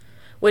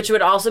 which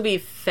would also be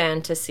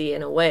fantasy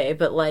in a way.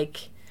 But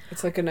like,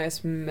 It's like a nice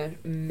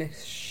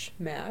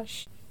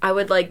mishmash. I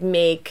would like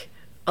make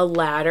a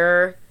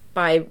ladder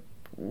by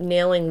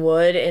nailing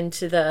wood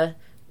into the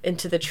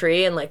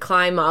tree and like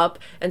climb up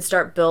and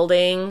start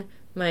building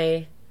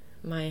my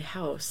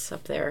house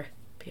up there.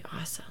 Be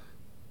awesome.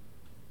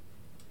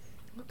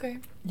 Okay.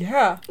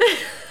 Yeah.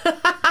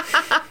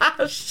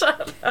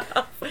 Shut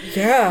up.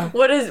 Yeah.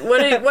 What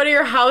do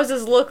your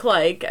houses look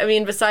like? I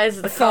mean,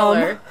 besides the thumb.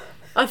 color,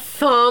 a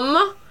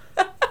thumb.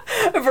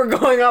 If we're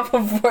going off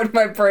of what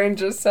my brain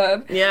just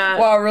said. Yeah.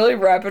 Wow, really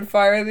rapid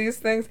fire these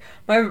things.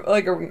 My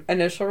like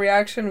initial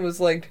reaction was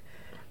like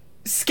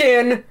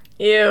skin,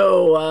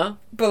 Ew.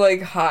 but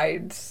like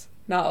hides,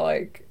 not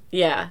like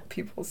Yeah.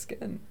 people's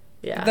skin.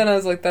 Yeah. But then I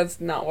was like, that's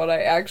not what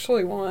I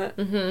actually want.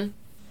 Mhm.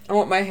 I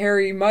want my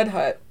hairy mud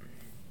hut.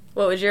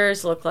 What would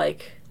yours look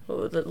like? What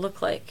would it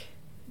look like?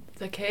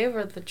 The cave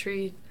or the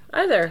tree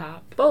Either.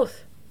 top?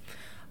 Both.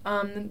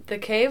 The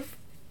cave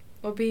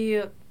will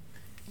be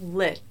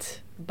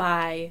lit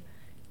by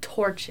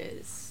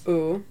torches.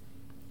 Ooh.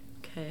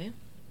 Okay.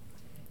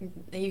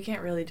 You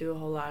can't really do a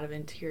whole lot of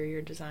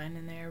interior design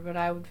in there, but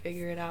I would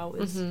figure it out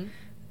with Mhm.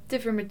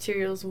 different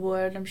materials.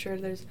 Wood, I'm sure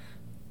there's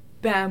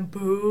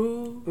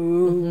bamboo,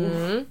 Ooh.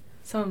 Mhm.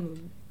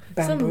 some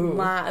Bamboo.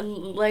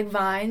 like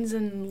vines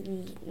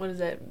and what is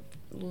it?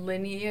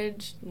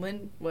 Lineage?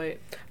 Wait.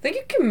 I think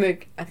it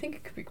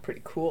could be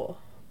pretty cool.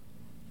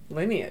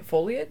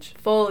 Foliage?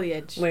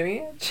 Foliage.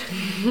 Lineage?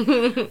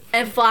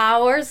 And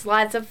flowers,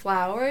 lots of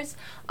flowers.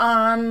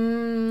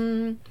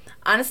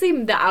 Honestly,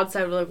 the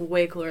outside would look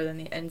way cooler than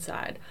the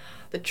inside.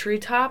 The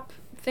treetop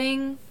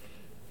thing,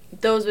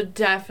 those would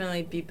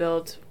definitely be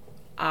built.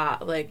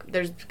 Like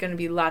there's gonna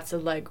be lots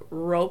of like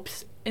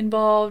ropes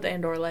involved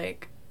and or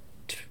like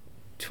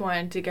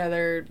twined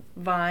together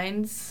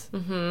vines.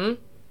 Mhm.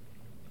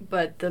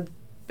 But the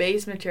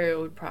base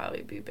material would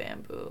probably be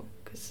bamboo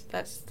because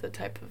that's the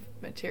type of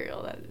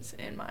material that is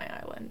in my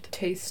island.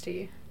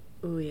 Tasty.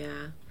 Ooh,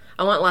 yeah.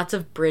 I want lots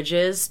of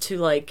bridges to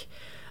like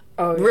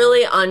Oh, yeah.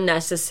 really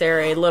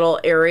unnecessary little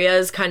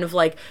areas, kind of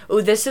like,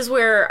 oh, this is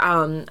where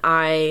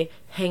I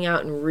hang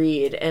out and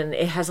read, and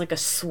it has like a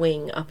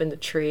swing up in the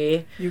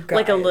tree. You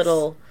Like a guys.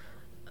 little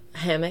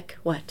hammock.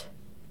 What?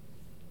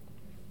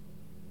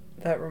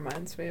 That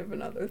reminds me of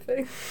another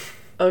thing.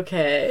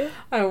 Okay.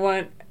 I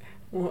went,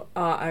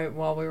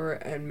 while we were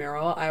in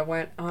Merrill, I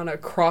went on a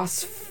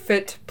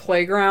CrossFit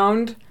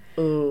playground,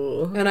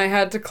 Ooh. and I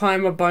had to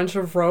climb a bunch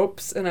of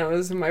ropes, and I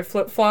was in my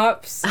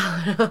flip-flops.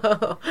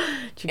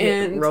 Did you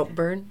get And- rope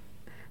burn?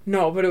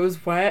 No, but it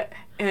was wet,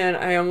 and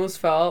I almost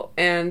fell,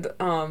 and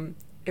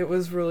it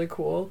was really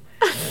cool.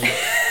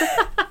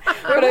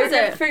 But I was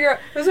couldn't it? figure out,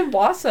 it was in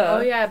Wausau.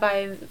 Oh yeah,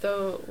 by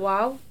the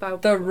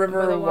The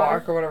river by the water?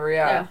 walk or whatever,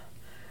 yeah.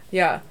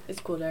 Yeah. It's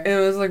cool there. And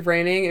it was like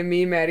raining, and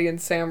me, Maddie, and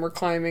Sam were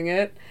climbing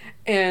it,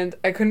 and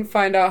I couldn't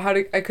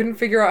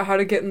figure out how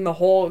to get in the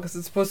hole because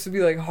it's supposed to be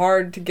like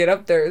hard to get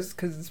up there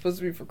because it's supposed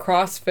to be for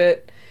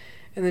CrossFit,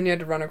 and then you had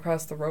to run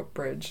across the rope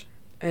bridge,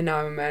 and now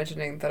I'm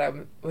imagining that I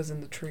was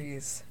in the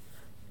trees.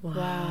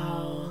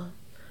 Wow.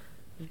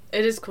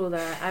 It is cool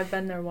there. I've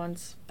been there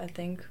once, I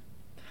think.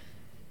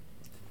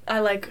 I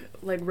like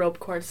rope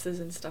courses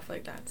and stuff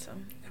like that, so.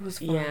 It was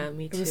fun. Yeah,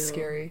 me too. It was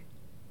scary.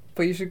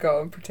 But you should go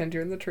and pretend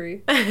you're in the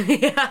tree.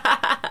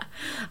 Yeah.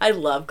 I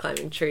love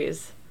climbing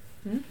trees.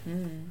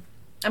 Mm-hmm.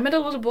 I met a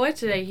little boy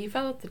today. He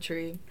fell up the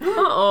tree.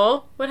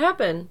 Uh-oh. What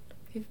happened?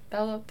 He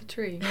fell up the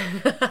tree.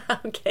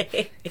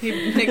 Okay.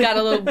 He got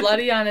a little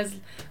bloody on his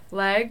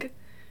leg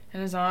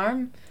and his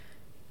arm.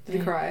 Did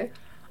he cry?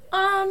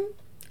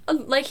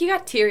 Like he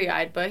got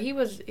teary-eyed, but he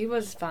was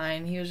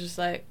fine. He was just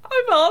like,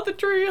 I fell off the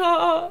tree,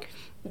 ha.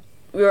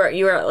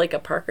 You were at like a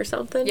park or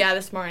something? Yeah,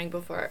 this morning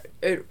before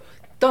it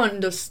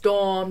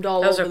thunderstormed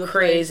all over the place. That was a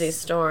crazy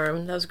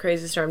storm. That was a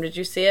crazy storm. Did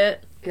you see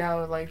it? Yeah,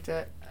 I liked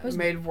it. It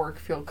made work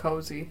feel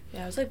cozy.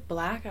 Yeah, it was like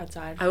black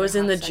outside. I was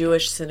in the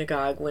Jewish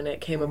synagogue when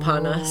it came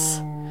upon us.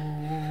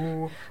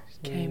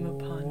 Came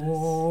upon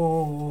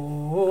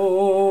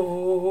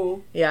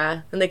us.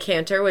 Yeah, and the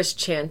cantor was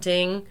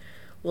chanting,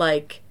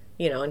 like,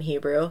 in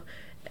Hebrew.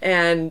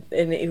 And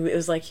it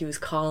was like he was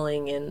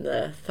calling in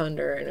the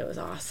thunder, and it was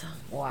awesome.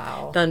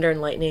 Wow. Thunder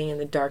and lightning and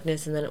the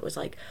darkness, and then it was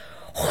like,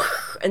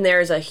 and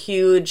there's a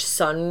huge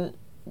sun,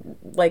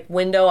 like,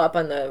 window up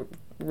on the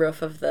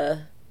roof of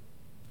the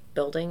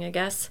building, I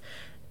guess.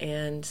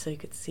 And so you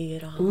could see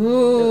it all.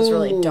 Ooh, it was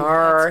really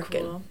dark.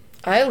 That's cool.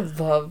 I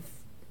love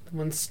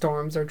when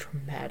storms are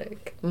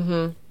dramatic.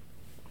 Mm-hmm.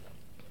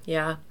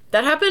 Yeah.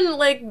 That happened,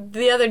 like,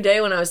 the other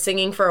day when I was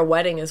singing for a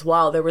wedding as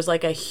well. There was,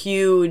 like, a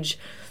huge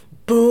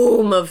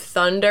boom of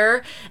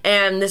thunder,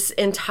 and this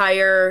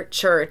entire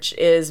church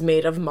is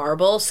made of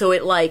marble, so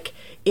it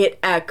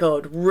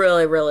echoed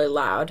really, really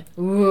loud.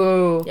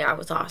 Ooh. Yeah, it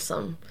was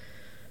awesome.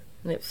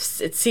 And it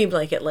seemed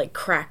like it, like,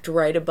 cracked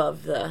right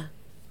above the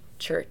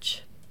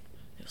church.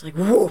 It was like,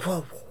 whoa,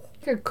 whoa, whoa.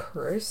 Like a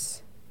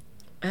curse?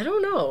 I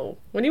don't know.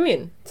 What do you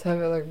mean? To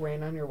have it, like,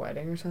 rain on your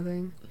wedding or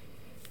something?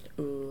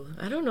 Ooh,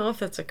 I don't know if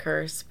that's a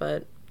curse,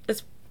 but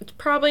it's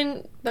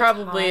probably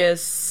hot. a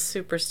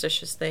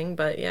superstitious thing,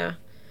 but yeah.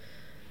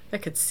 I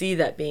could see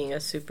that being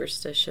a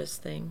superstitious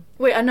thing.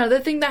 Wait,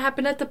 another thing that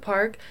happened at the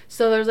park.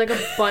 So there was like a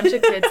bunch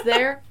of kids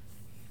there.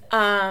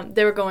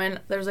 They were going.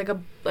 There was like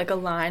a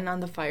line on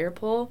the fire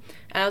pole,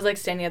 and I was like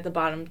standing at the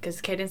bottom because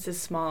Cadence is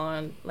small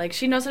and like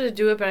she knows how to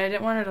do it, but I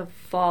didn't want her to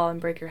fall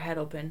and break her head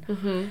open.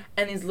 Mm-hmm.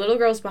 And these little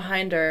girls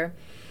behind her,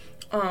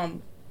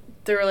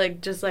 they were like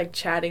just like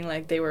chatting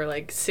like they were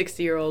like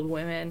 60-year-old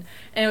women,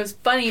 and it was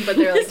funny, but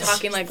they're like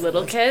talking like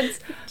little kids,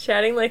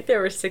 Chatting like they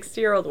were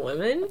 60-year-old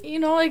women? you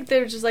know, like they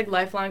were just like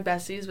lifelong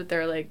besties, but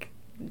they're like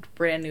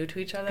brand new to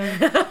each other.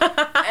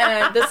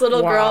 And this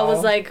little girl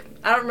was like,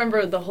 I don't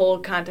remember the whole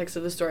context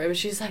of the story, but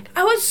she's like,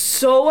 I was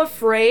so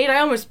afraid I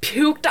almost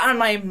puked on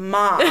my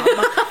mom.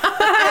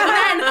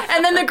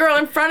 and then the girl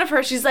in front of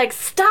her, she's like,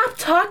 stop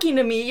talking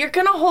to me, you're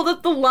gonna hold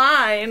up the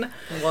line.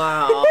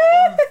 Wow.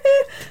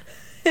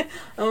 I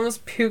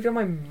almost puked on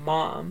my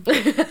mom.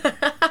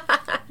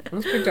 I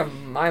almost puked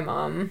on my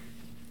mom.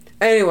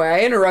 Anyway,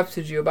 I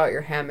interrupted you about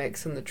your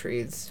hammocks and the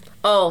trees.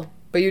 Oh.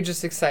 But you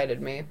just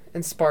excited me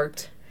and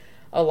sparked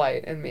a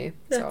light in me.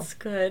 That's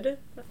good.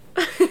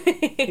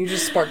 You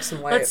just sparked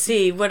some light. Let's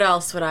see, what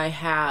else would I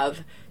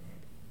have?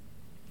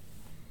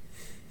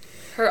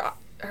 Her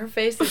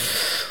face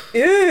is...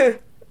 Ew.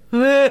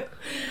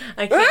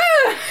 I can't.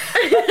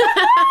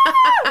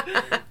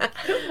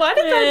 Why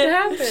did that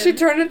happen? She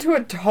turned into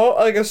a toad,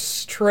 like a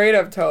straight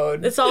up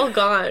toad. It's all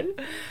gone.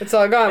 It's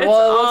all gone. It's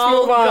Well, all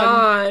let's move on.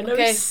 gone.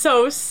 Okay. I'm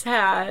so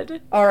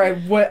sad. All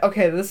right, what?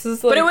 Okay, this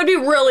is like. But it would be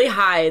really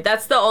high.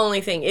 That's the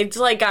only thing. It's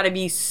like got to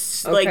be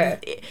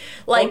Okay.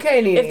 like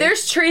Okay, Nene. if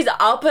there's trees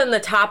up on the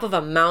top of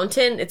a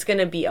mountain, it's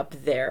gonna be up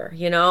there.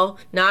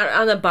 Not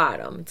on the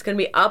bottom. It's gonna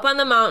be up on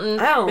the mountain.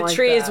 I don't the like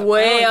trees that. I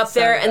way don't like up the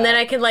sound there, of and then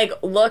that. I can like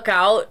look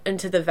out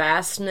into the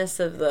vastness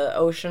of the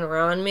ocean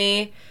around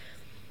me.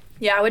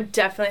 Yeah, I would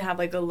definitely have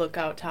like a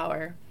lookout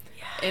tower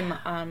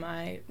on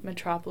my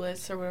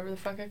metropolis or whatever the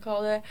fuck I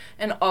called it,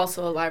 and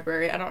also a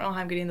library. I don't know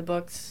how I'm getting the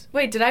books.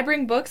 Wait, did I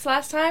bring books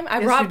last time? I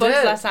Yes, brought you books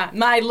did. last time.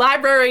 My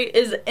library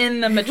is in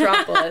the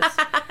metropolis.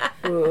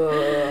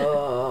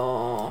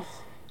 Oh,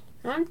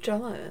 I'm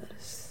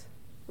jealous.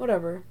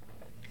 Whatever.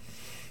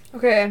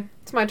 Okay,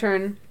 it's my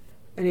turn.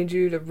 I need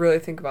you to really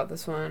think about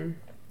this one.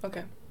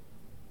 Okay.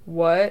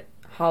 What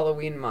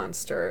Halloween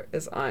monster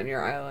is on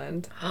your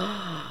island?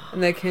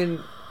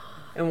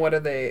 And what are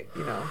they,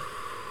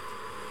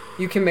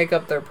 you can make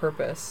up their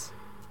purpose.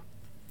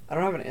 I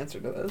don't have an answer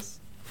to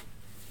this.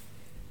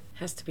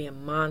 Has to be a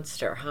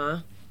monster,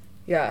 huh?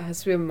 Yeah, it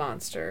has to be a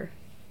monster.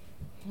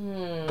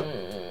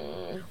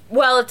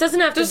 Well, it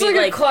doesn't have Just to be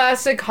like like a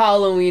classic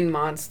Halloween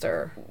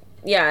monster.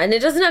 Yeah, and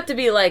it doesn't have to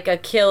be like a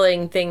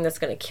killing thing that's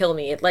gonna kill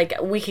me. Like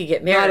we could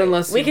get married. Not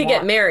unless we you could get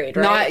want. married,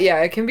 right? Not yeah,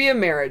 it can be a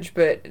marriage,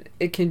 but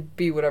it can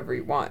be whatever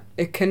you want.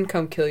 It can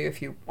come kill you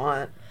if you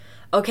want.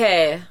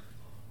 Okay.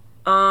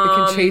 It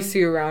can chase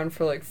you around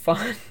for like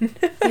fun.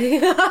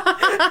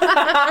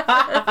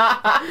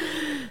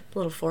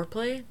 Little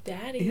foreplay,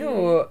 Daddy.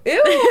 Ew.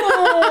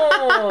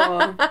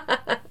 Ew.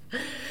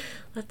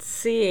 Let's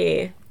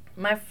see.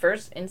 My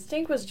first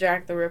instinct was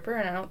Jack the Ripper,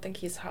 and I don't think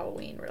he's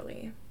Halloween,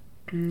 really.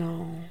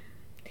 No.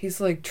 He's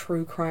like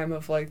true crime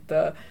of like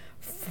the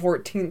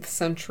 14th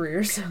century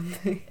or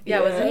something.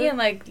 Yeah, wasn't he in,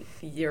 like,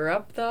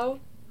 Europe, though?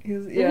 He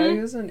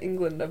was in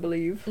England, I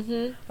believe.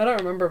 Mm-hmm. I don't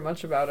remember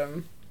much about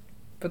him.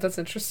 But that's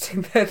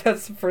interesting that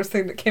that's the first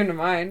thing that came to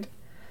mind.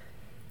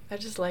 I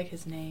just like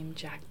his name,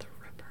 Jack the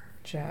Ripper.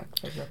 Jack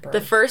the Ripper.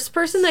 The first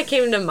person that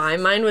came to my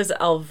mind was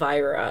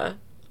Elvira.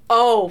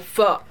 Oh,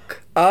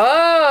 fuck.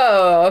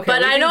 Oh, okay.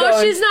 But I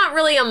know she's not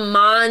really a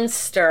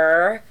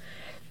monster.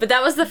 But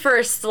that was the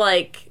first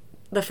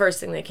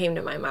thing that came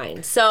to my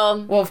mind.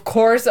 So, well, of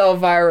course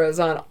Elvira is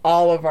on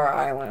all of our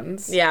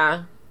islands.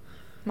 yeah.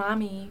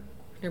 Mommy.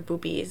 Her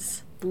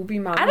boobies. Booby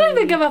mommy. I don't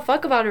even give a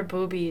fuck about her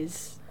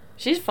boobies.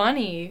 She's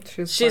funny.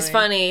 She's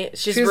funny.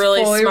 She's She's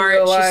really fully smart.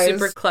 realized. She's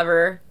super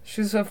clever.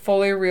 She's a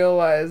fully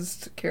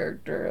realized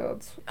character.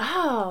 That's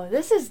Oh,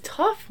 this is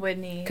tough,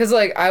 Whitney. because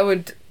like I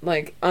would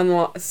like on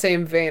the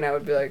same vein I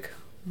would be like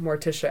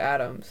Morticia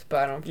Addams,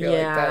 but I don't feel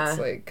like that's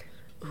like.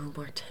 Ooh,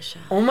 Morticia.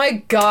 Oh my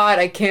god!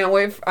 I can't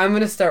wait. I'm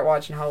gonna start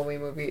watching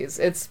Halloween movies.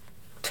 It's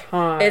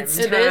time. It's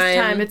It is time.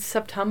 time. It's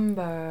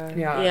September.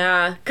 yeah.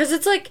 Yeah, because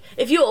it's like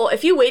if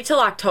you wait till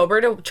October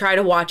to try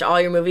to watch all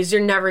your movies,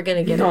 you're never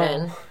gonna get it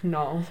in.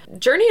 No.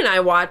 Journey and I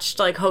watched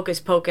like Hocus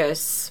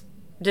Pocus,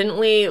 didn't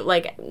we?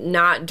 Like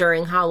not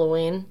during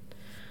Halloween.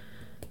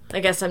 I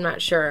guess I'm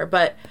not sure,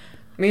 but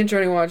Me and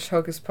Journey watched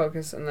Hocus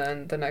Pocus, and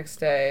then the next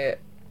day,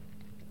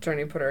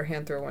 Journey put her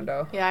hand through a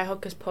window. Yeah, I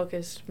hocus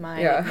pocus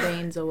my Yeah.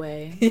 veins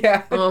away.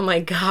 Yeah. oh my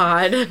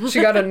god,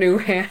 She got a new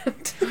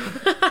hand.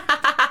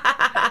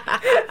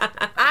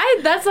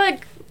 That's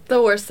like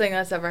the worst thing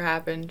that's ever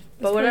happened.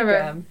 But It's pretty whatever.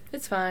 bad.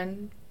 It's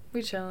fine.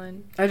 We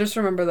chilling. I just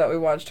remember that we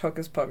watched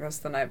Hocus Pocus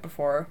the night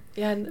before.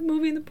 Yeah, and the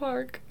movie in the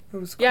park. It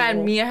was cool. Yeah,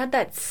 and Mia had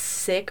that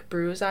sick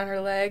bruise on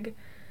her leg.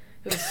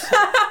 It was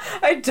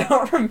I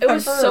don't remember. It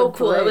was so her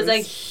cool. It was bruise.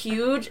 like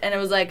huge, and it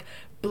was like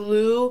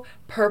blue,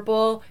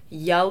 purple,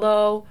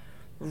 yellow,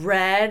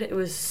 red. It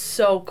was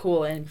so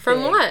cool and From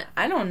big. what?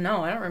 I don't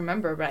know. I don't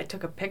remember, but I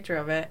took a picture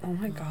of it. Oh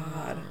my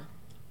god.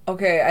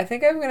 Okay, I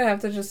think I'm gonna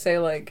have to just say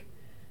like,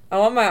 I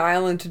want my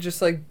island to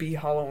just like be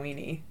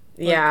Halloweeny.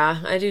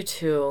 yeah, I do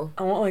too.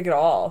 I want like it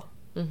all.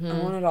 Mm-hmm. I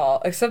want it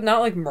all, except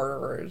not like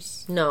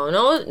murderers. No,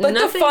 Like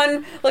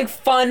nothing. the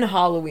fun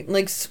Halloween,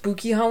 like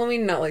spooky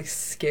Halloween, not like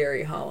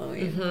scary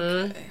Halloween.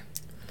 Mm-hmm.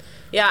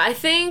 Yeah, I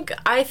think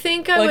I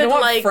Like would I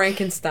want like.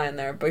 Frankenstein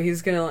there, but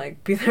he's gonna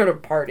like be there to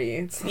party.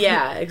 It's like-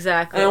 Yeah,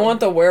 exactly. And I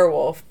want the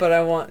werewolf, but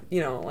I want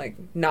like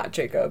not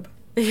Jacob.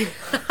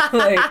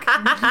 Like,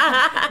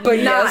 but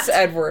yes,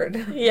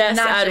 Edward. Yes,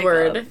 Not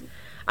Edward. Jacob.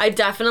 I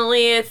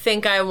definitely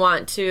think I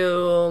want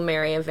to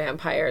marry a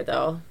vampire,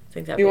 though. I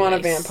think that You want a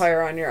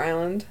vampire on your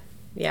island,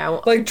 Yeah,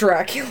 like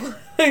Dracula,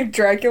 like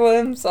Dracula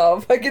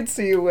himself. I could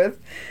see you with.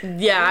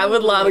 yeah, I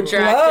would love Like,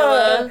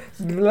 Dracula.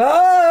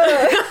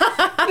 Blah,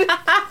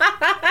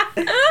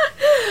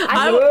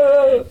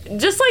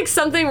 Just like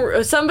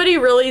somebody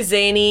really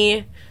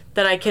zany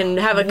that I can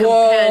have a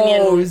Whoa,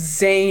 companion.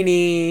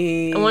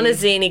 zany. I want a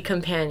zany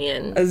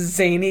companion. A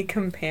zany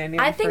companion.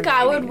 I think for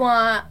I would zany.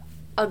 want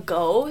a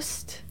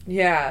ghost.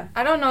 Yeah.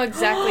 I don't know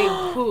exactly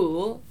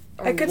who.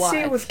 Or I could what. see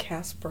it with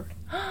Casper.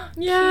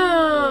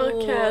 Yeah,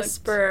 Cute.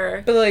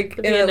 Casper. But like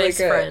Would be in a a, nice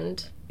like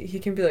friend. he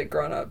can be like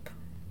grown up.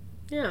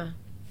 Yeah.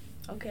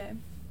 Okay.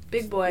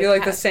 Big boy. You're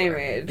like the Casper. same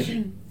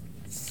age.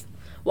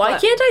 Why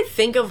What? can't I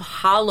think of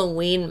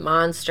Halloween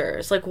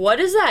monsters? Like, what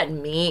does that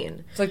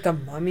mean? It's like the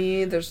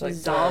mummy. There's like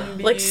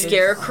Zombie. Like the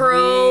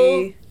Scarecrow?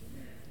 zombie.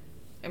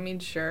 I mean,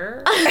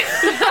 sure.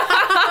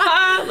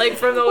 Like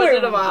from the Wait,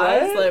 Wizard of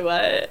Oz. what? Like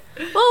what?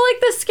 Well,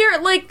 like the scare,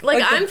 like Like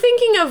the- I'm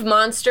thinking of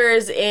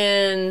monsters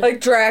in. Like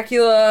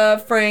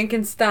Dracula,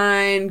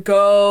 Frankenstein,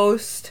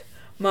 Ghost,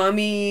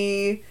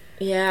 Mummy,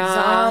 yeah.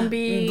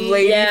 Zombie.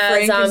 Lady Yeah,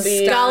 Frankenstein,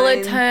 zombie.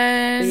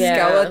 Skeleton. Yeah.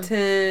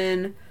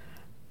 skeleton,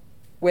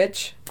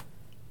 witch,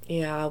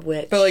 Yeah,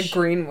 witch. but like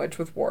green witch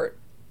with wart,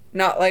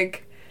 not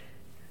like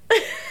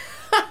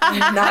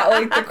not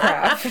like the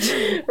craft,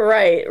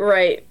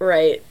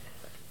 Right.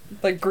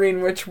 like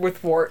green witch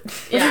with wart.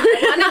 Yeah,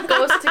 I want a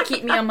ghost to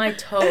keep me on my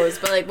toes,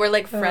 but like we're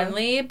like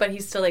friendly, but he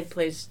still like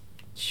plays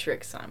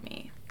tricks on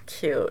me.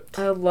 Cute.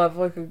 I love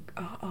like a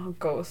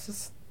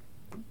ghost.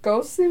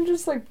 Ghosts seem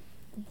just like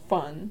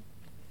fun.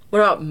 What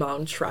about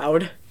Mount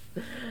Shroud?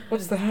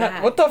 What's that?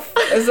 that? What the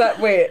is that?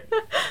 Wait.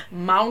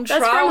 Mount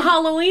That's Shroud. from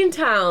Halloween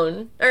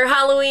Town or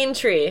Halloween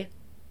Tree.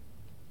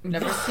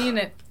 Never seen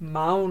it.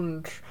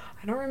 Mound.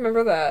 I don't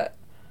remember that.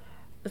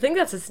 I think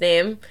that's his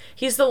name.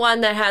 He's the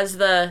one that has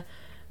the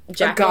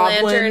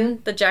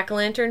goblin. the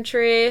jack-o'-lantern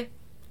tree.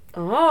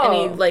 Oh. And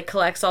he, like,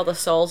 collects all the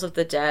souls of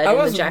the dead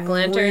and the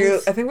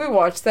jack-o'-lanterns. I think we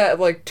watched that at,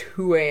 like,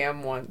 2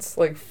 a.m. once,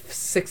 like,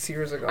 6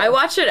 years ago. I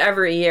watch it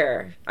every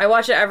year,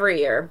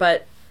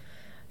 but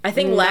I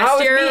think last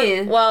with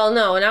year... me. Well,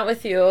 no, not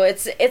with you.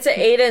 It's an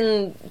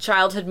Aiden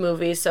childhood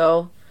movie,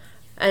 so...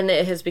 And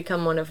it has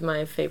become one of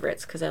my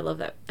favorites, because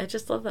I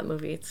just love that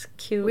movie. It's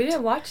cute. We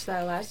didn't watch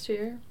that last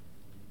year.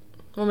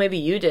 Well, maybe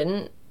you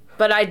didn't.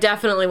 But I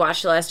definitely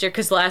watched it last year,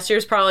 because last year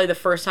is probably the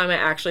first time I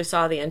actually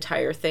saw the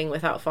entire thing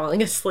without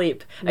falling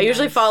asleep. Nice. I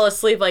usually fall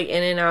asleep, like,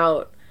 in and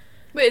out.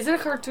 Wait, is it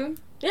a cartoon?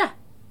 Yeah.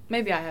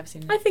 Maybe I have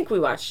seen it. I think we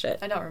watched it.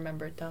 I don't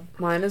remember it, though.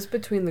 Mine is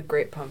between The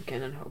Great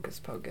Pumpkin and Hocus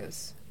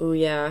Pocus. Ooh,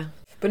 yeah.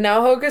 But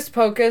now Hocus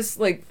Pocus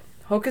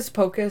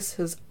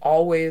has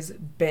always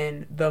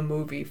been the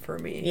movie for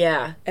me.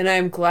 Yeah. And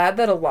I'm glad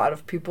that a lot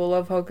of people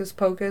love Hocus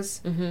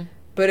Pocus. Mm-hmm.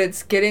 But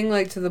it's getting,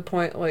 like, to the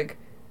point, like,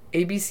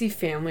 ABC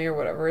Family or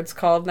whatever it's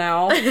called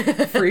now,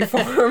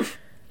 Freeform,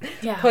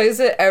 plays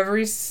it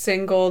every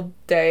single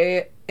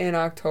day in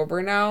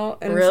October now.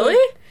 And really?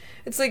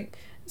 It's like,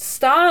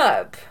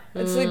 stop.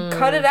 It's like,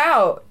 cut it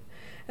out.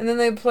 And then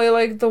they play,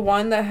 like, the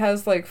one that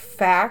has, like,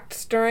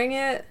 facts during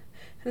it.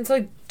 And it's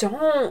like,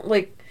 don't,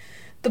 like,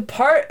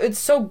 it's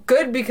so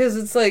good because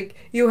it's like,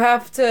 you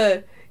have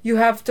to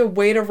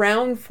wait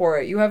around for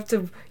it. You have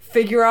to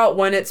figure out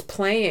when it's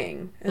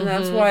playing. And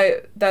that's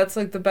why that's,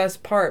 like, the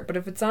best part. But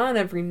if it's on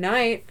every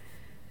night,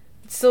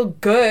 it's still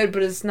good,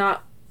 but it's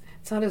not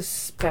as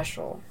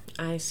special.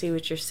 I see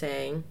what you're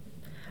saying.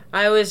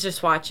 I always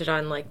just watch it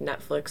on, like,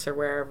 Netflix or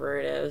wherever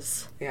it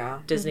is. Yeah.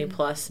 Disney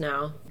Plus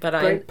now. But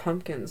Great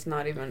Pumpkin's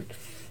not even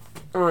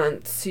on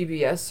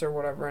CBS or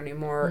whatever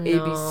anymore. No.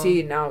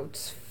 ABC, now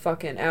it's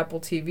fucking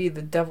Apple TV.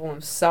 The devil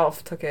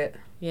himself took it.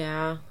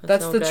 Yeah.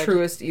 That's the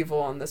truest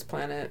evil on this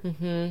planet.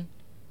 Mm-hmm.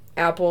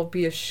 Apple,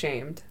 be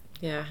ashamed.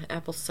 Yeah,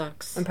 Apple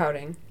sucks. I'm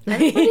pouting.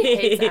 Everybody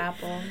hates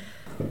Apple.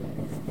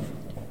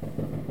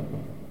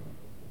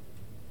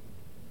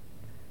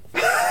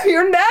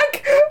 Your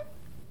neck?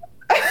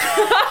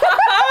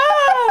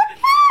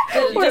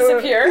 Did it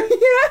disappear?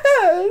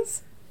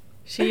 Yes.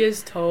 She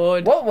is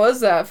toad. What was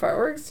that?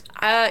 Fireworks?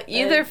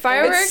 Either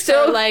fireworks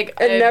still, or like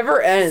it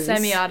never ends.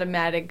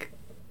 Semi-automatic.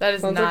 That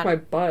is Sounds not like my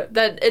butt.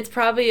 That it's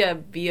probably a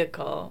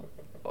vehicle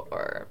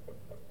or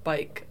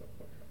bike.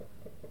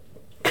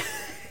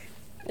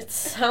 It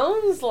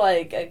sounds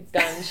like a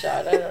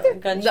gunshot. I don't know.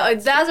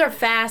 Gunshots. Those are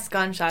fast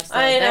gunshots. Though.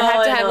 I know. They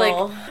have to have like.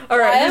 All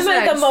right. I am who's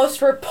like next? the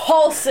most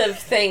repulsive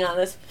thing on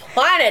this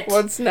planet.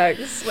 What's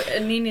next?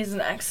 Wait, Nini's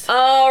next.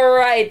 All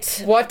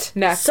right. What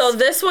next? So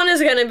this one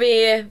is gonna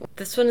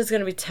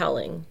be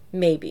telling,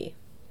 maybe.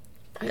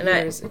 And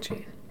is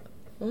itchy.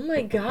 Oh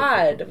my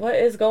God! What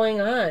is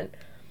going on?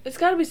 It's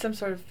got to be some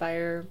sort of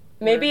fire.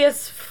 Maybe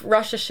it's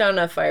Rosh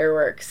Hashanah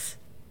fireworks.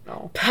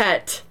 No.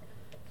 Pet.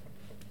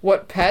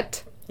 What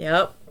pet?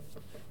 Yep.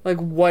 Like,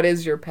 what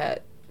is your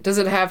pet? Does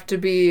it have to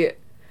be?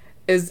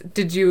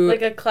 Did you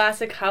Like a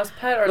classic house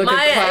pet or like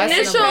like a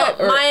classic pet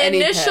or my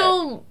any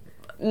initial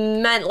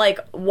meant like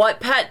what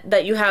pet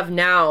that you have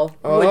now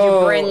would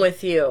you bring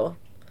with you?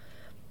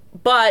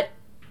 But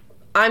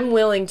I'm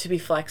willing to be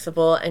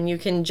flexible, and you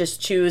can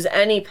just choose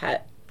any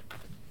pet.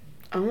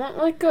 I want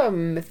like a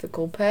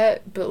mythical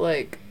pet, but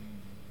like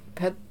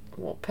pet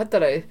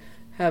that I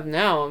have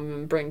now. I'm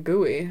gonna bring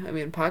Gooey. I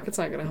mean, Pocket's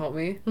not gonna help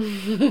me.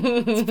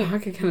 What's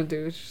Pocket gonna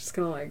do? She's just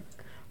gonna like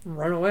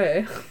run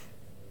away,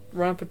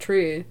 run up a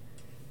tree.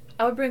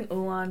 I would bring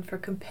Ulan for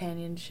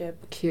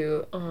companionship.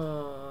 Cute.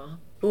 Aww.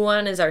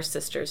 Uwan is our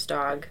sister's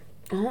dog.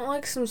 I want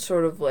like some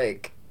sort of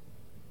like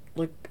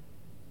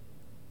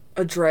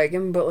a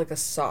dragon, but like a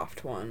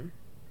soft one.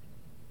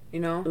 You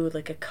know? Ooh,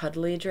 like a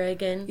cuddly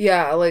dragon.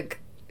 Yeah, like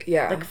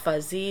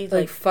fuzzy,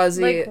 like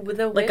fuzzy, Like with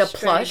a like a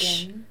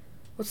plush. dragon.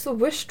 What's the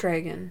wish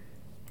dragon?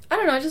 I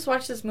don't know. I just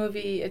watched this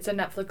movie. It's a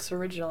Netflix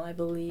original, I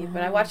believe.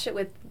 But I watched it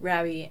with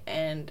Ravi,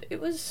 and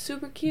it was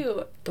super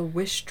cute. The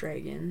wish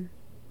dragon.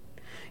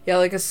 Yeah,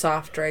 like a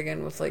soft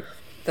dragon with like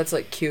that's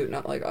like cute,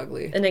 not like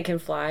ugly. And it can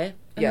fly.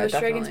 And Yeah, the wish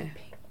definitely. dragon's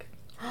pink.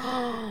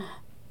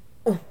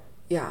 Oh,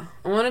 yeah.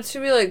 I want it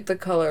to be like the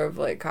color of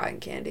like cotton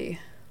candy.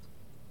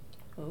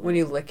 When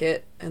you lick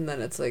it, and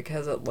then it's like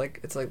has a like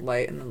it's like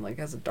light, and then like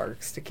has a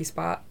dark sticky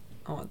spot.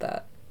 I want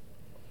that.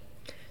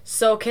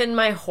 So can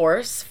my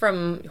horse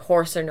from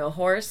Horse or No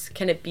Horse,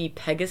 can it be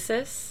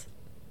Pegasus?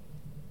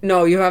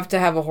 No, you have to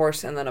have a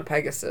horse and then a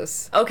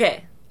Pegasus.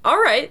 Okay.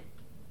 All right.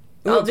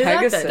 Ooh, I'll do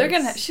Pegasus. that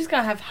then. She's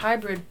gonna have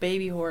hybrid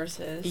baby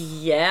horses.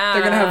 Yeah.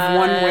 They're gonna have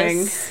one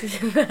wing.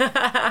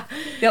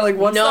 Yeah, like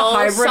what's the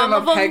hybrid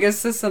of a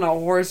Pegasus and a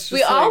horse?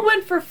 We all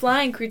went for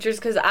flying creatures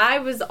because I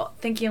was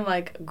thinking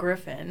like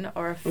griffin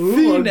or a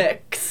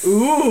phoenix.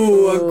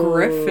 A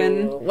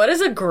griffin. What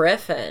is a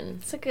griffin?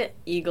 It's like an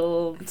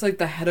eagle. It's like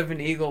the head of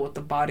an eagle with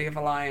the body of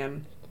a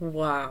lion.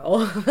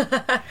 Wow.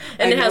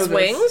 And it has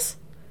wings?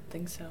 I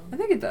think so. I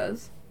think it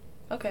does.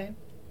 Okay.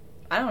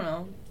 I don't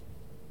know.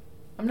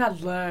 I'm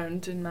not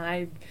learned in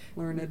my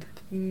Learned.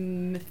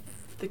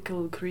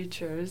 mythical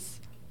creatures.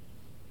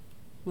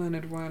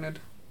 Learned. Burned.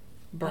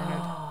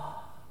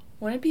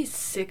 Wouldn't it be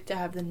sick to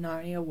have the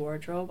Narnia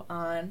wardrobe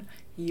on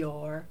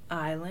your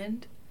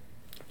island?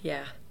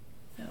 Yeah.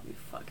 That would be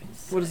fucking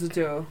sick. What does it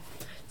do?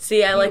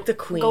 See, I like the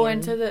Queen. Go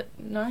into the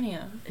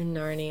Narnia. In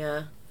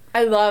Narnia.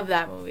 I love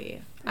that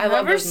movie. I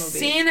love those movies.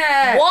 Seen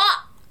it. What?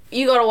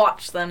 You gotta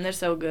watch them. They're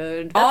so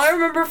good. All I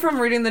remember from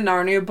reading the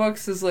Narnia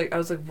books is like, I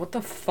was like, what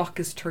the fuck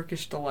is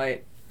Turkish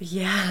Delight?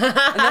 Yeah.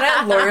 And then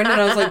I learned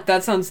and I was like,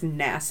 that sounds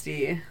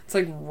nasty. It's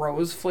like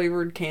rose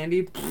flavored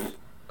candy.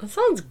 That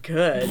sounds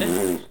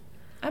good.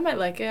 I might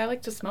like it. I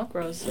like to smoke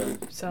rose,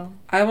 so.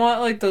 I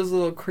want like those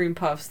little cream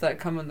puffs that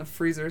come in the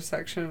freezer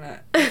section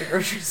at the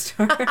grocery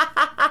store.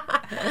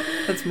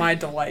 That's my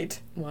delight.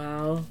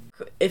 Wow.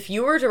 If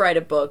you were to write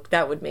a book,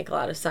 that would make a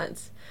lot of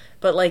sense.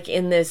 But like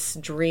in this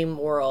dream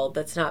world,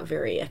 that's not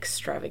very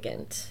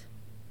extravagant.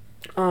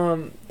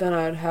 Then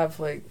I'd have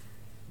like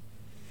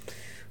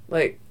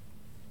I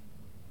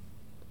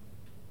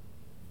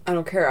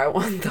don't care. I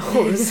want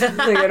those.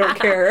 Like I don't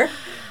care.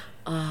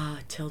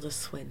 Tilda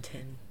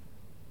Swinton.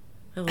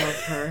 I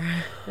love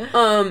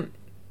her.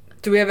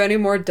 Do we have any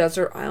more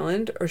desert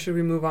island, or should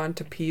we move on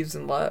to peeves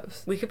and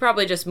loves? We could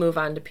probably just move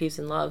on to peeves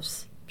and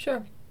loves.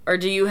 Sure. Or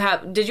did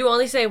you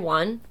only say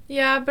one?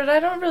 Yeah, but I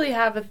don't really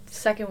have a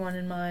second one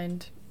in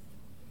mind.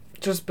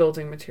 Just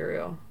building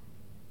material.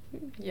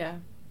 Yeah.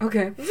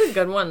 Okay. It's a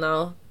good one,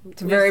 though.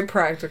 It's very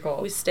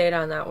practical. We stayed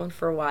on that one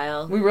for a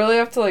while. We really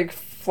have to, like,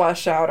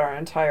 flesh out our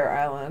entire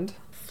island.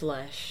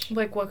 Flesh.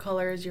 Like, what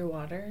color is your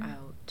water?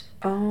 Out.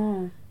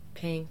 Oh.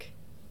 Pink.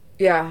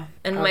 Yeah.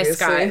 And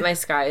obviously. my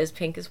sky is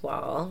pink as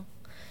well.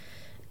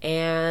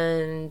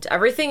 And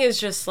everything is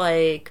just,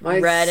 like,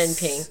 red and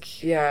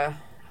pink. Yeah.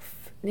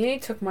 Nene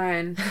took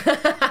mine.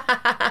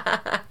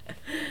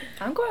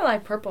 I'm going,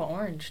 like,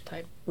 purple-orange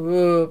type.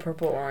 Ooh,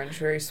 purple-orange.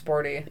 Very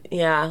sporty.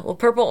 Yeah. Well,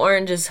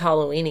 purple-orange is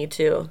Halloween-y,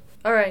 too.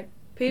 All right.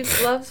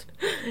 Peeves, loves?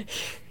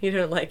 You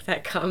don't like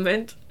that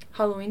comment?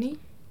 Halloween-y?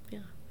 Yeah.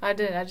 I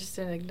did. I just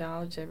didn't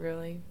acknowledge it,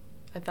 really.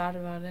 I thought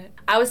about it.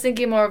 I was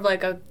thinking more of,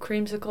 like, a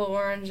creamsicle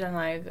orange and,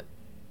 like,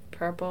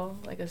 purple.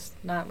 Like,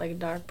 not, like, a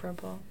dark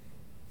purple.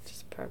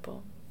 Just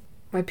purple.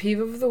 My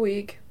peeve of the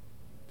week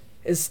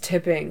is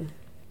tipping.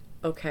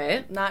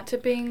 Okay. Not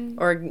tipping.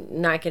 Or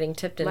not getting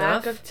tipped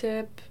enough. Lack of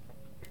tip.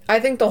 I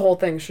think the whole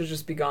thing should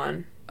just be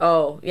gone.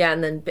 Oh, yeah,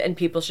 and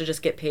people should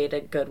just get paid a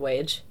good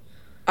wage.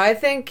 I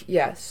think,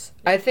 yes.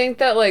 I think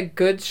that, like,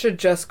 goods should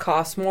just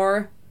cost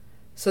more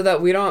so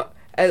that we don't,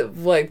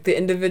 like, the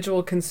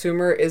individual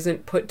consumer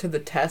isn't put to the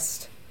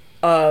test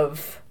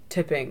of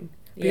tipping.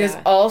 Because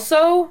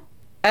also,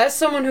 as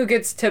someone who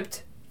gets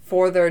tipped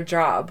for their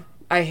job,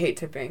 I hate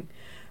tipping.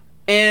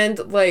 And,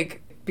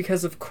 like,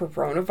 because of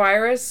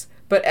coronavirus,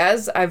 but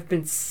as I've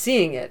been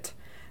seeing it,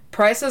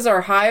 prices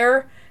are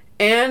higher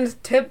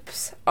and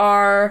tips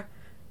are,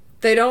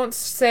 they don't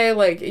say,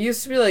 like, it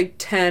used to be like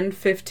 10,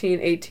 15,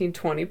 18,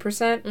 20%.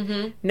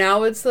 Mm-hmm.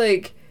 Now it's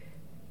like,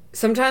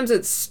 sometimes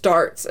it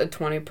starts at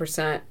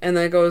 20% and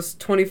then it goes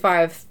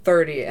 25,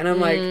 30. And I'm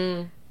like,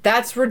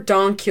 that's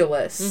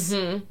redonkulous.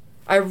 Mm-hmm.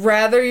 I'd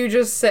rather you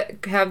just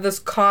have this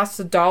cost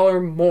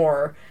 $1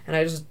 more and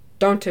I just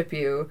don't tip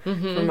you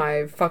for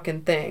my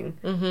fucking thing.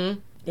 Mm-hmm.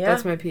 Yeah.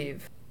 That's my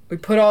peeve. We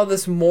put all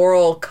this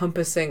moral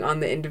compassing on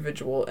the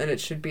individual, and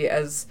it should be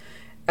as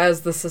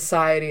the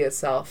society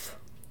itself.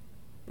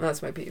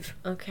 That's my peeve.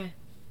 Okay.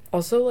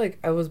 Also, like,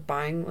 I was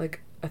buying, like,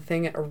 a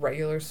thing at a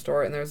regular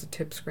store, and there was a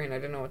tip screen. I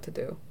didn't know what to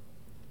do.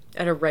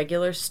 At a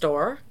regular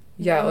store?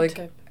 Yeah, No like,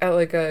 tip. at,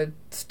 like, a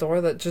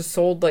store that just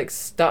sold, like,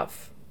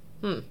 stuff.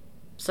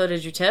 So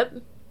did you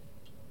tip?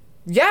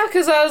 Yeah,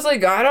 because I was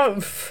like, I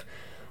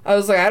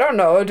don't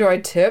know. Do I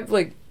tip?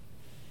 Like,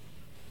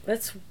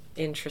 That's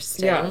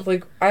interesting. yeah,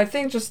 like, I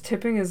think just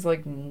tipping is,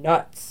 like,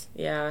 nuts.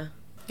 Yeah.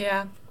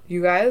 Yeah.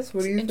 You guys,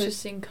 what do you think?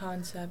 Interesting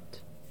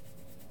concept.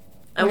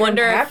 I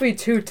wonder I'm if... happy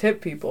to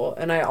tip people,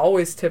 and I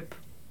always tip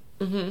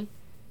Mm-hmm.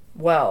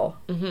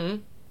 well. Mm-hmm.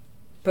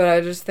 But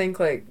I just think,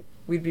 like,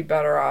 we'd be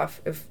better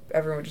off if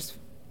everyone just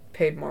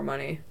paid more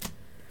money.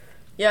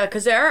 Yeah,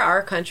 because there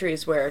are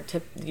countries where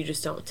you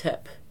just don't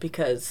tip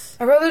because...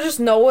 I'd rather just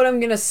know what I'm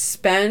going to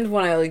spend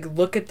when I, like,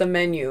 look at the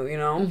menu, you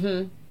know?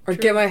 Mm-hmm. Or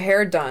get my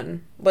hair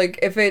done. Like,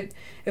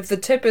 if the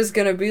tip is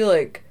going to be,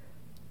 like,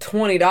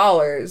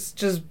 $20,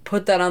 just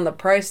put that on the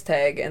price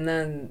tag, and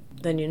then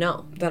you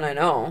know. Then I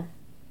know.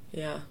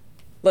 Yeah.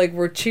 Like,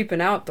 we're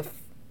cheaping out the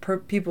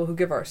people who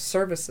give our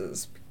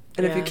services.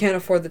 And if you can't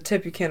afford the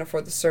tip, you can't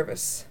afford the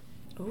service.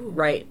 Ooh.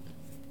 Right.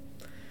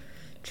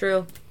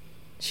 True.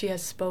 She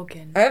has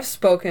spoken. I have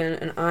spoken,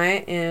 and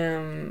I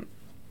am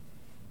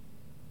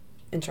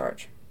in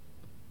charge.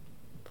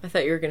 I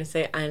thought you were going to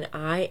say, and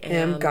I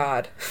am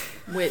God.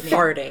 Whitney.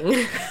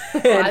 farting.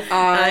 And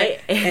I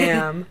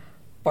am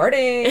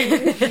farting.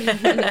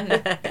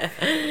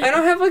 I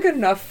don't have, like,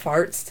 enough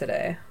farts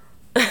today.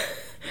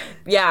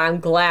 Yeah,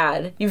 I'm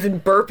glad. You've been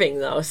burping,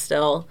 though,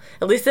 still.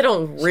 At least they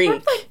don't reek. She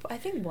burped, like, I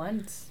think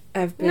once.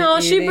 I've been No,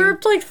 she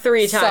burped like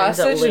 3 times at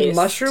sausage least. and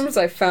mushrooms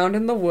I found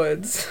in the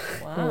woods.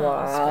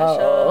 Wow.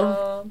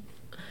 Special.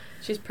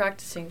 She's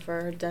practicing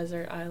for her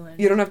desert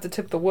island. You don't have to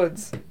tip the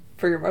woods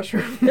for your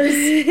mushrooms.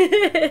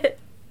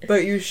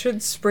 But you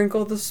should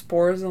sprinkle the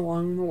spores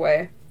along the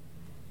way.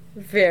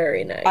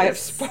 Very nice. I have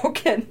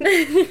spoken.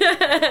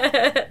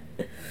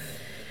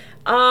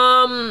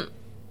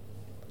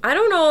 I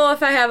don't know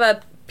if I have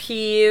a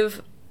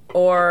peeve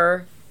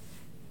or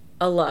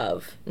a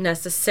love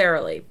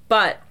necessarily,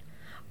 but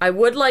I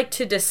would like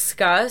to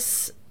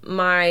discuss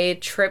my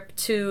trip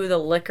to the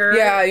liquor.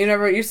 Yeah,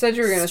 you said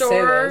you were going to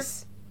say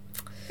this.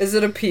 Is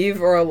it a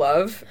peeve or a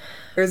love?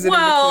 Or is it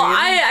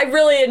I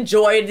really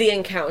enjoyed the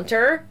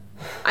encounter.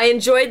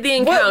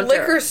 What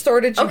liquor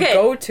store did you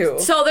go to?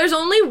 So there's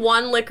only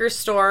one liquor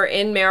store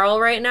in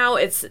Merrill right now.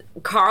 It's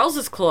Carl's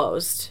is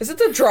closed. Is it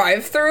the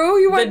drive-through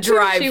you went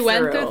to? She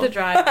went through the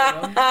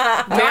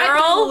drive-through.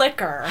 Merrill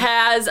liquor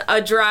has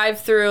a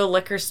drive-through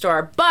liquor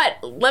store.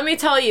 But let me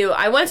tell you,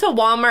 I went to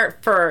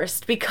Walmart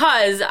first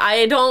because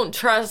I don't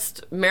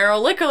trust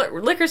Merrill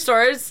liquor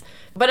stores.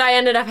 But I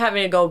ended up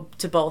having to go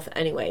to both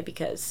anyway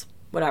because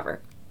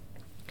whatever.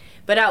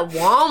 But at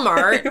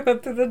Walmart... You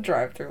went to the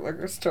drive-thru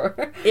liquor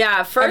store.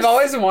 Yeah, first... I've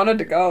always wanted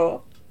to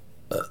go.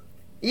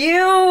 Ew!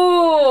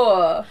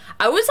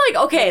 I was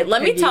like, okay,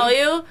 let me tell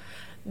you,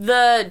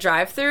 the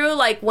drive-thru,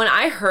 like, when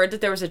I heard that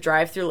there was a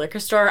drive-thru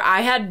liquor store,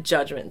 I had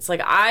judgments.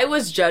 Like, I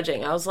was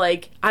judging. I was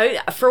like...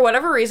 for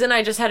whatever reason,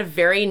 I just had a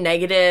very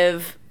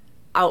negative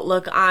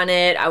outlook on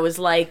it. I was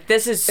like,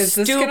 this is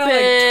stupid. This gonna,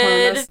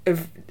 like, turn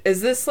us...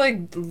 Is this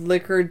like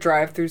liquor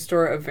drive-through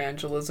store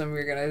evangelism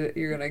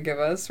you're gonna give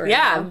us right now?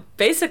 Yeah,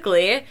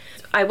 basically.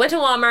 I went to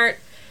Walmart.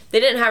 They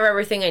didn't have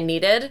everything I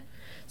needed.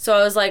 So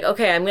I was like,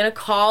 okay, I'm gonna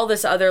call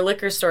this other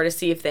liquor store to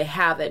see if they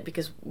have it,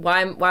 because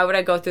why would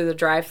I go through the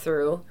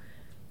drive-through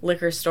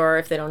liquor store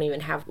if they don't even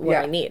have what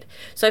I need?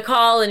 So I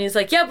call and he's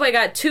like, yep, I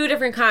got 2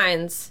 different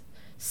kinds.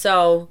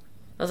 So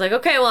I was like,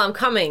 okay, well, I'm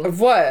coming. Of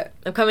what?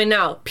 I'm coming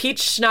now.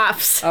 Peach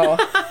schnapps. Oh.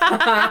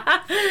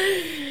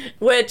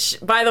 Which,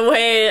 by the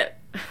way,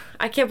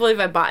 I can't believe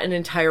I bought an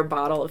entire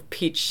bottle of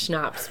peach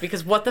schnapps,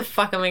 because what the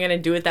fuck am I going to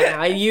do with that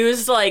now? I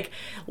used, like,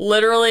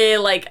 literally,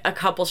 like, a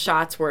couple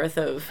shots worth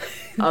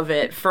of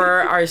it for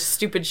our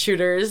stupid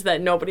shooters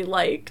that nobody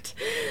liked.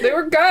 They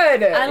were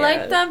good. I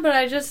liked them, but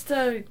I just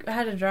had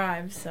to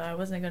drive, so I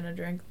wasn't going to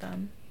drink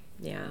them.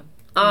 Yeah.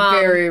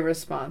 Very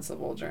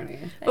responsible journey.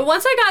 But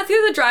once I got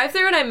through the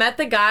drive-thru and I met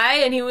the guy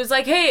and he was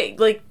like, hey,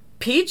 like,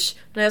 peach?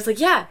 And I was like,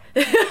 yeah.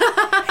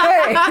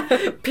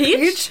 Hey.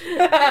 Peach?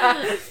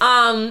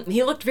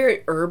 He looked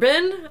very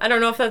urban. I don't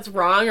know if that's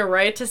wrong or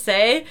right to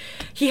say.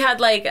 He had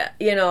like,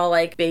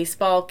 like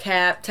baseball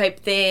cap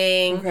type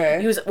thing. Okay.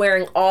 He was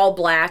wearing all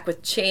black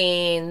with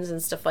chains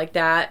and stuff like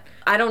that.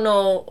 I don't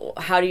know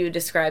how do you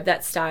describe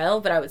that style,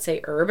 but I would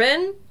say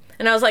urban.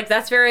 And I was like,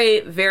 that's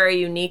very, very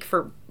unique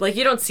for, like,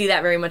 you don't see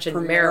that very much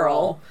in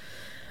Merrill.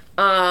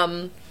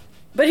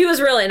 But he was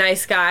a really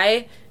nice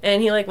guy,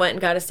 and he, like, went and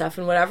got his stuff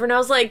and whatever. And I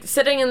was, like,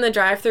 sitting in the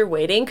drive-thru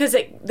waiting, because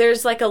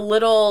there's, like, a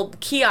little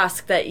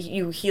kiosk that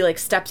he, like,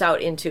 steps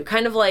out into.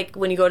 Kind of like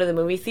when you go to the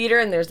movie theater,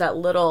 and there's the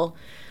little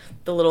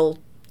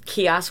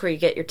kiosk where you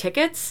get your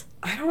tickets.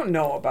 I don't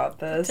know about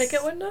this.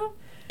 Ticket window?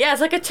 Yeah,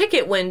 it's like a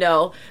ticket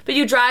window, but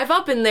you drive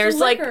up and there's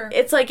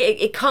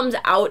it comes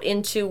out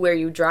into where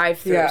you drive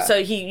through, yeah.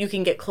 So he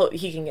can get closer.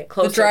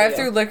 The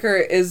drive-through liquor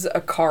is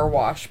a car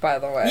wash, by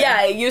the way.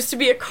 Yeah, it used to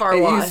be a car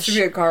wash.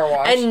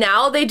 And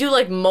now they do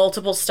like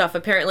multiple stuff.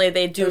 Apparently,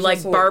 they do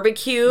like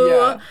barbecue.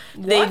 Yeah.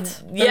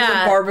 What? There's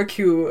a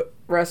barbecue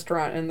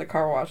restaurant in the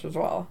car wash as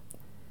well.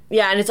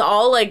 Yeah, and it's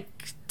all like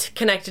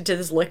connected to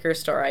this liquor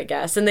store, I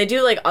guess, and they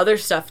do like other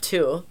stuff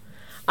too.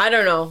 I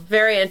don't know.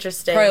 Very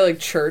interesting. Probably like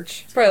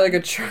church. Probably like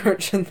a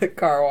church in the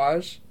car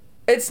wash.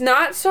 It's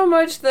not so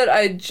much that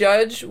I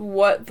judge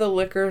what the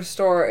liquor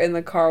store in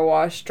the car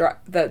wash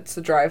that's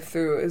a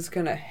drive-through is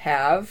gonna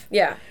have.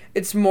 Yeah.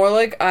 It's more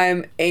like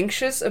I'm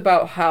anxious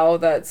about how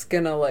that's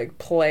gonna like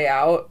play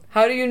out.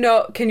 How do you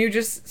know? Can you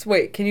just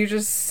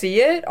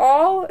see it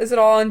all? Is it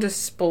all on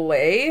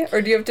display,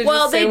 or do you have to?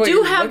 Well, just say they what do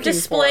you're have looking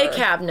display for?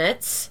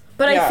 cabinets.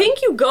 But yeah. I think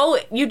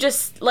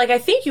I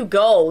think you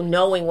go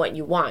knowing what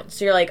you want.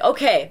 So you're like,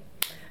 okay,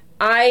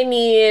 I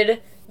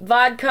need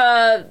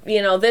vodka,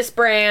 this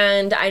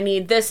brand, I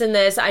need this and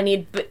this,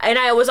 and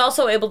I was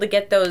also able to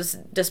get those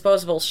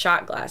disposable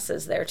shot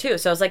glasses there too.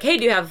 So I was like, hey,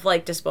 do you have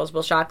like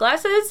disposable shot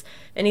glasses?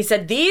 And he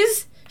said,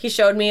 these? He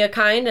showed me a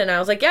kind, and I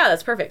was like, yeah,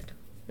 that's perfect.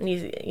 And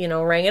he,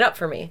 rang it up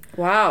for me.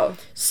 Wow.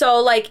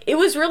 So, like, it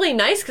was really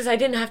nice because I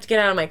didn't have to get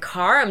out of my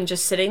car. I'm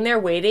just sitting there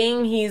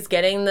waiting. He's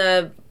getting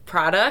the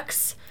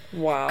products.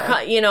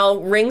 Wow.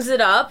 Rings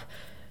it up.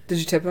 Did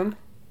you tip him?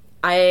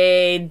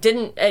 I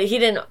didn't. He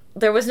didn't.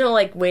 There was no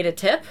like way to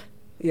tip.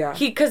 Yeah.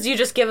 Because you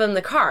just give him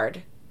the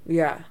card.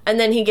 Yeah. And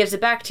then he gives it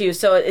back to you.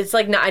 So it's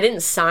like I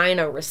didn't sign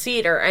a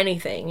receipt or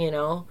anything,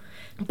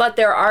 But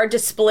there are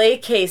display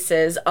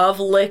cases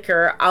of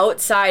liquor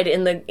outside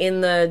in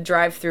the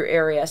drive-through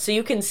area, so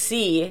you can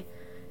see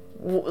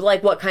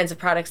like what kinds of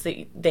products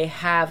that they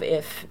have.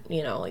 If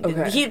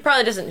okay. He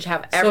probably doesn't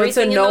have everything.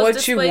 So it's a know what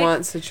displays. You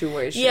want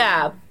situation.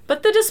 Yeah,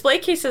 but the display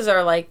cases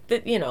are like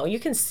you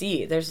can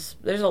see there's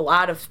a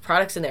lot of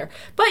products in there,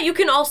 but you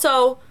can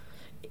also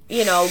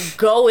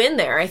go in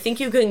there. I think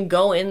you can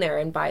go in there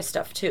and buy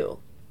stuff too.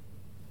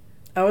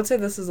 I would say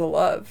This Is a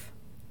Love.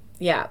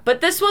 Yeah,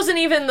 but this wasn't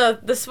even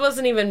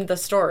the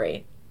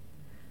story.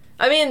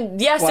 I mean,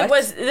 yes, What? it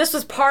was. This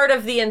was part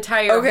of the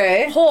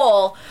entire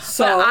whole.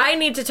 So but I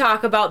need to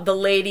talk about the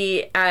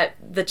lady at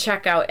the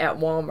checkout at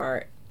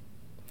Walmart.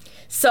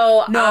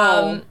 So,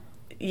 No.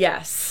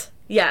 Yes.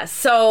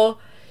 So,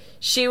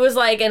 she was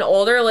like an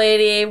older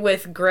lady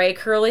with gray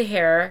curly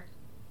hair.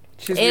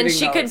 And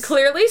she could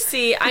clearly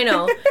see, I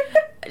know.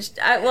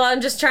 I'm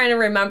just trying to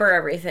remember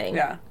everything.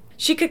 Yeah.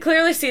 She could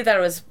clearly see that I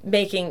was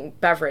making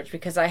beverage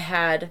because I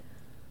had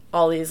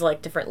all these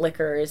like different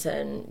liquors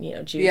and, you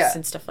know, juice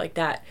and stuff like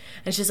that.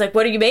 And she's like,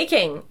 "What are you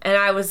making?" And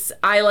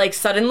I like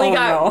suddenly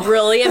got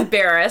really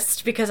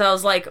embarrassed because I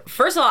was like,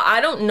 first of all,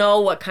 I don't know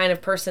what kind of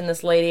person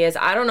this lady is.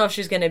 I don't know if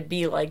she's going to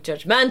be like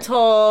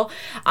judgmental.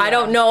 Yeah. I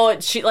don't know.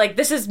 She like,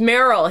 this is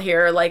Meryl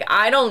here. Like,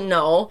 I don't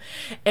know.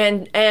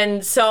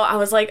 And so I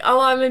was like, oh,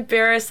 I'm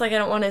embarrassed. Like, I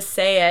don't want to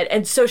say it.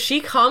 And so she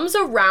comes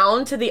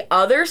around to the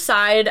other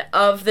side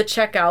of the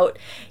checkout,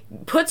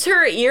 puts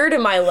her ear to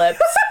my lips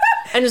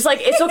and is like,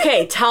 "It's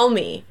okay, tell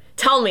me.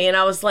 And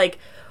I was like,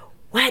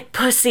 "Wet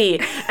pussy."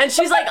 And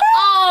she's like,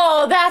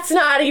 "Oh, that's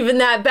not even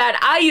that bad.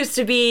 I used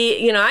to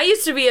be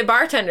a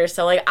bartender,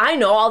 so like I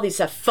know all these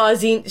stuff."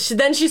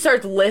 Then she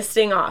starts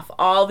listing off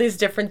all these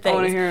different things. I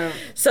want to hear it.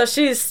 So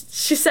she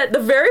said the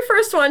very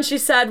first one she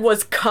said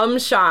was cum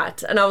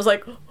shot, and I was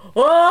like,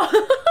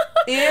 "Oh."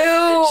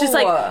 Ew. She's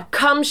like,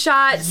 cum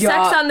shot,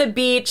 sex on the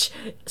beach,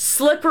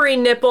 slippery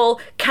nipple,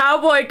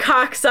 cowboy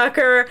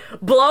cocksucker,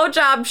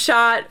 blowjob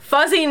shot,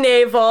 fuzzy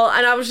navel.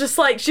 And I was just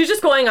like, she's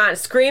just going on,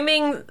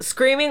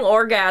 screaming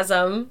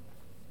orgasm.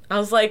 I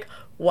was like,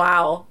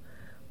 wow.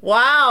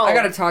 I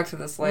gotta talk to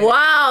this lady.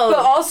 Wow.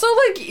 But also,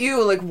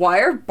 like, why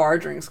are bar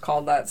drinks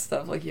called that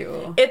stuff? Like,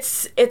 you.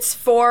 It's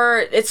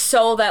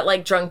so that,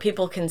 like, drunk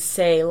people can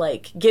say,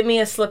 like, "Give me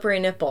a slippery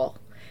nipple."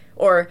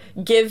 Or,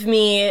 "Give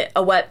me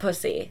a wet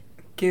pussy."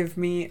 Give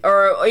me,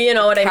 or you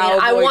know what I mean.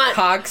 I want,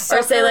 cocksucker.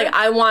 or say like,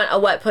 "I want a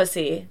wet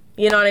pussy."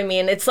 You know what I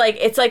mean? It's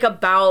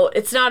about.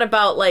 It's not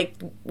about like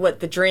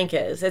what the drink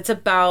is. It's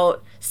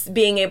about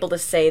being able to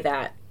say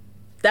that.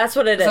 That's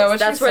what it is.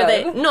 That's where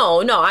said?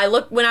 No. I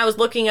was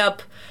looking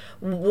up.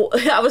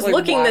 I was like,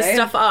 looking this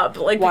stuff up,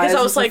 like, because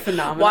I was like,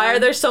 why are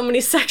there so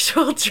many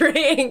sexual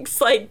drinks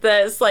like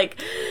this?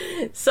 Like,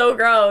 so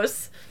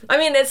gross. I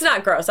mean, it's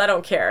not gross. I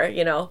don't care.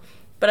 You know.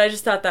 But I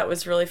just thought that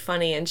was really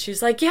funny. And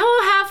she's like, "Yo,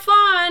 have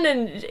fun."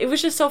 And it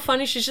was just so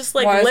funny. She's just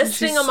like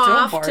listing them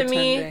off to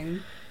me.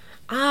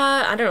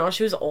 I don't know.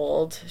 She was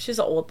old. She's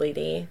an old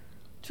lady.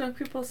 Drunk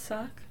people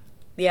suck.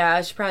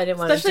 Yeah, she probably didn't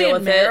want to deal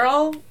with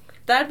Meryl, it.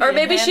 That'd be or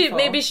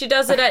maybe she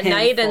does it at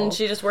night and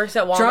she just works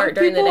at Walmart drunk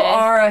during the day. People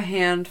are a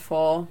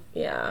handful.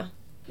 Yeah.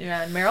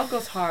 Yeah, and Meryl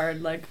goes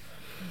hard. Like,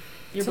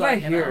 you're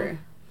blind, what I hear.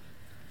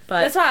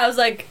 But that's why I was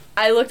like,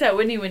 I looked at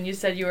Whitney when you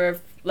said you were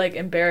like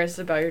embarrassed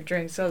about your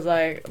drinks. So I was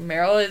like,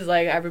 Meryl is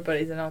like,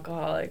 everybody's an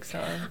alcoholic.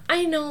 So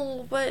I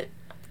know, but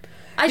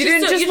you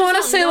didn't just want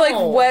to say like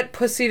wet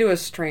pussy to a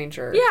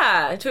stranger.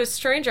 Yeah, to a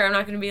stranger. I'm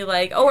not going to be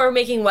like, "Oh, we're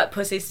making wet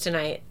pussies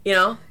tonight," you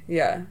know?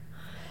 Yeah.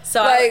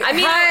 So like, I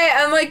mean,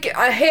 hi, I'm like,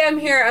 hey, I'm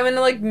here. I'm gonna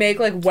like make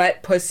like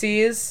wet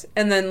pussies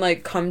and then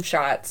like cum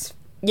shots.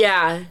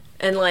 Yeah,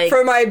 and like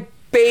for my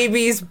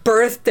baby's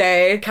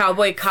birthday.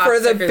 Cowboy cocksucker. For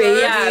the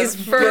baby's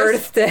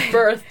birthday.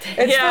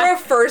 It's for a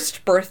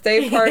first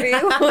birthday party.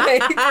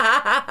 Like,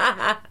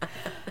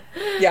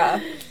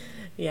 yeah.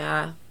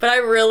 Yeah. But I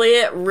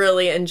really,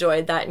 really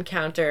enjoyed that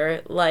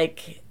encounter,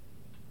 like,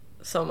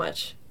 so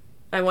much.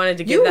 I wanted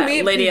to give that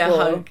lady a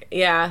hug.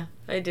 Yeah,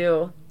 I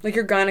do. Like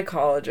your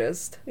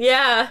gynecologist.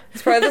 Yeah.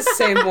 It's probably the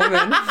same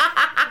woman.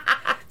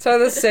 It's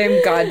probably the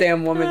same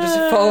goddamn woman just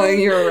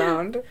following you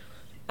around.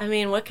 I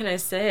mean, what can I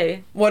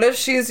say? What if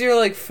she's your,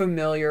 like,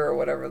 familiar or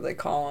whatever they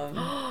call him?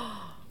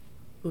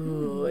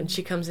 Ooh, and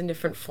she comes in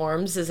different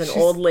forms as an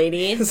old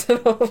lady. As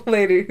an old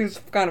lady who's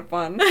kind of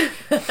fun.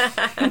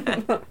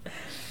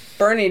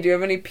 Bernie, do you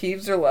have any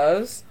peeves or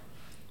loves?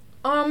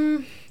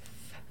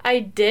 I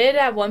did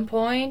at one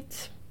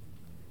point.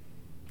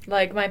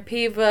 Like, my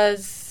peeve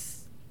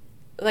was,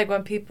 like,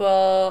 when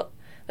people,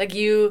 like,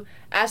 you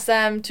ask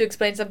them to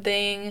explain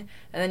something,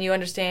 and then you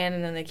understand,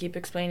 and then they keep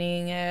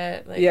explaining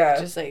it. Like, yeah.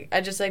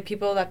 I just like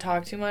people that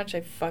talk too much. I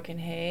fucking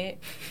hate.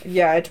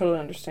 Yeah, I totally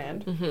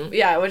understand. Mm-hmm.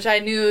 Yeah, which I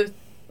knew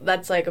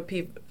that's, like,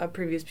 a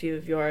previous peeve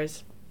of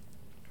yours.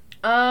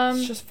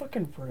 It's just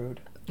fucking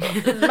rude.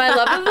 My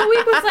love of the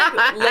week was,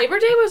 like, Labor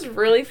Day was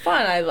really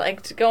fun. I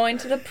liked going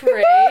to the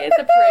parade.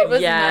 The parade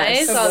was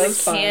nice. All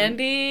the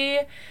candy.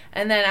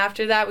 And then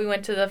after that, we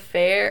went to the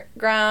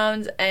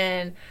fairgrounds,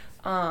 and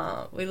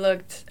we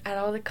looked at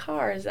all the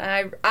cars.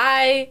 And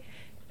I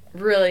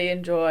really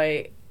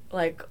enjoy,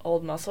 like,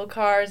 old muscle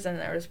cars, and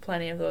there was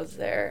plenty of those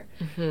there.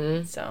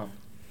 Mm-hmm. So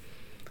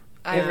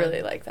I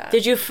really like that.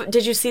 Did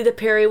you see the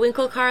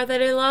periwinkle car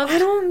that I loved? I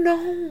don't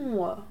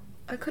know.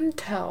 I couldn't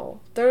tell.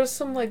 There was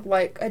some like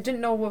I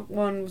didn't know what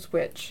one was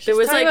which. There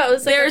was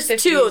there's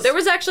two. There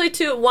was actually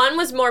two. One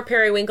was more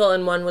periwinkle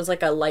and one was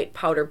like a light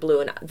powder blue,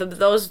 and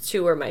those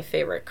two were my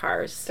favorite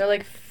cars. They're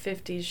like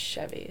 50s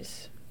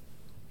Chevys.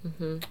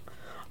 Mm-hmm.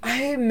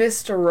 I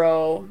missed a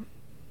row,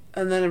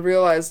 and then I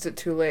realized it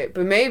too late.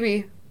 But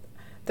maybe.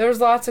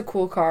 There's lots of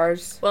cool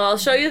cars. Well, I'll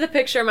show you the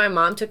picture. My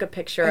mom took a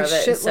picture of it I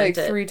and shit sent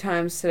like it. 3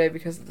 times today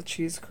because of the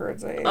cheese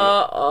curds I ate.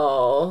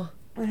 Uh-oh.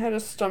 I had a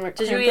stomach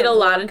Did you cramp eat at a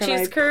lot work of and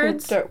cheese I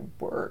curds? pooped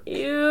at work.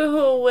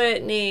 Ew,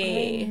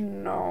 Whitney.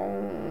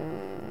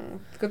 No.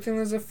 Good thing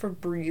there's a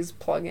Febreze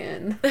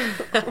plug-in.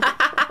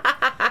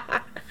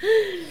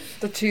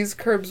 The cheese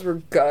curbs were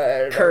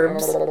good.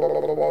 Curbs.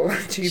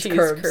 Cheese Cheese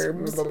curbs.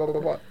 curbs.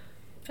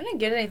 I didn't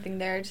get anything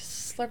there. I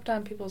just slurped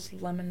on people's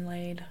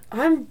lemonade.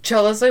 I'm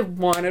jealous. I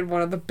wanted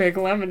one of the big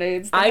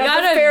lemonades. They I had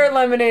got the a- fair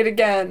lemonade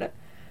again.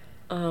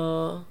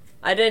 Oh.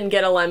 I didn't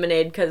get a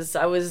lemonade because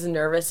I was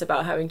nervous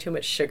about having too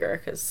much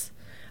sugar because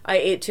I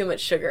ate too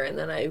much sugar and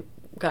then I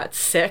got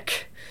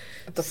sick.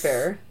 At the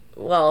fair.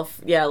 Well,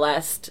 yeah,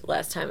 last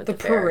time at the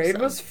fair. The parade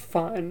so. was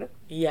fun.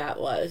 Yeah, it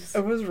was.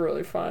 It was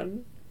really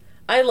fun.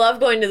 I love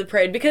going to the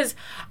parade because,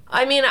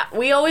 I mean,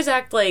 we always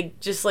act like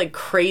just like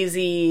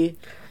crazy.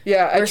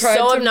 Yeah, We're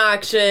so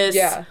obnoxious.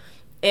 Yeah.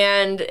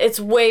 And it's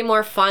way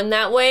more fun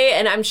that way.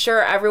 And I'm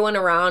sure everyone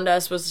around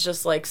us was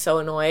just like so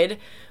annoyed.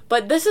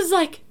 But this is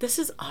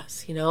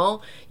us, you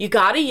know? You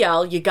gotta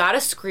yell, you gotta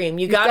scream,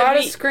 you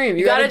gotta scream,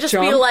 you gotta just be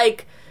jump.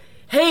 like,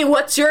 hey,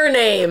 what's your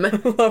name? I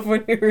love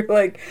when you were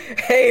like,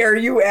 hey, are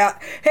you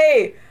Alan?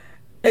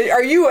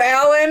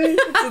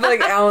 It's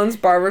like Alan's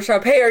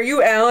barbershop. Hey, are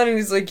you Alan? And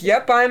he's like,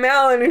 yep, I'm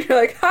Alan. And you're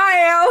like,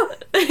 hi, Alan.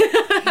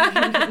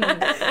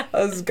 That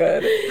was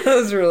good. That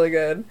was really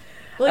good.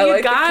 Well, I you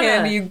like gotta. the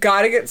candy. You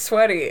gotta get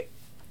sweaty.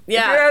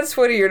 Yeah. If you're not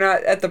sweaty, you're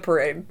not at the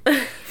parade.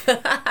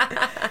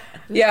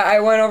 Yeah, I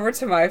went over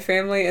to my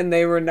family and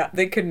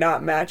they could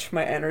not match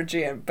my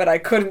energy, but I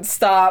couldn't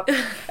stop.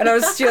 And I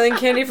was stealing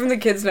candy from the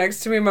kids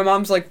next to me. My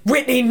mom's like,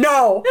 Whitney,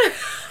 no!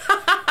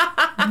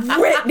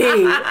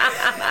 Whitney!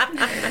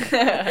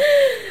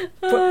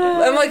 But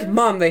I'm like,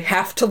 Mom, they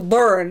have to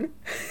learn.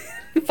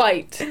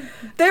 Fight.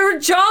 They were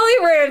Jolly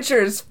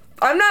Ranchers.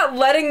 I'm not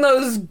letting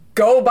those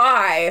go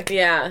by.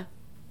 Yeah.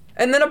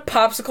 And then a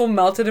popsicle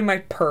melted in my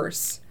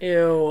purse.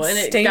 Ew. And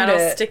it Stained got all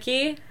it.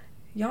 sticky?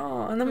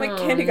 Yeah, and then my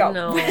candy got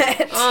no.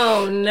 wet.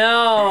 Oh,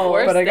 no.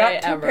 Worst But I got day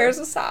 2 ever. pairs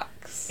of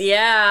socks.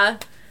 Yeah.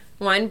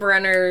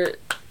 Weinbrenner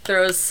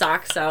throws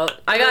socks out.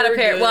 I got a They're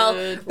pair. Well,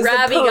 good. Is the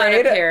Rabbi got a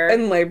parade pair.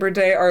 and Labor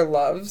Day are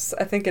loves?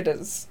 I think it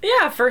is.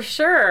 Yeah, for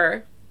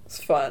sure.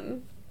 It's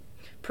fun.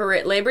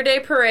 Labor Day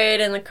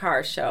parade and the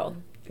car show.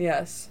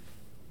 Yes.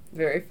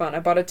 Very fun. I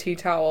bought a tea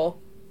towel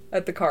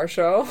at the car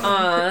show.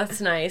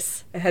 That's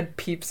nice. It had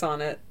peeps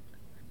on it.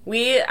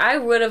 I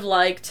would have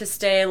liked to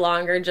stay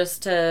longer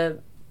just to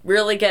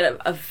really get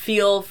a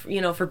feel,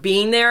 for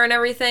being there and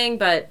everything,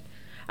 but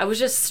I was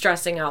just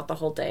stressing out the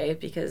whole day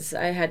because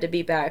I had to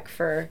be back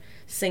for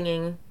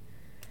singing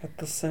At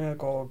the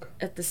synagogue.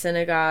 at the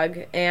synagogue,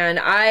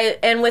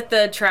 and with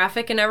the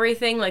traffic and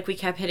everything, like we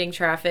kept hitting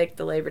traffic,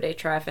 the Labor Day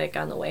traffic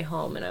on the way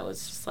home, and I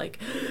was just like,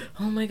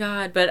 oh my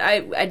god. But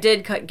I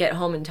did get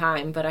home in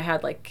time, but I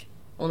had like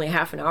only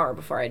half an hour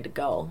before I had to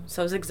go,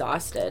 so I was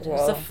exhausted. It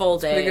was a full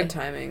day. Pretty good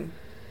timing.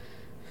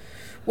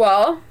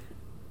 Well,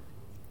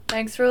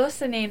 Thanks for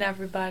listening,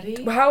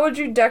 everybody. how would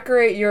you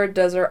decorate your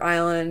desert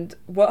island?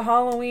 What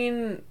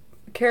Halloween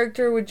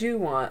character would you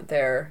want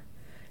there?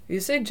 If you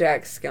say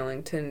Jack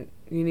Skellington,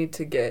 you need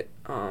to get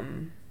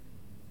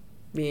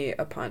me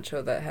a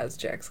poncho that has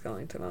Jack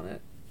Skellington on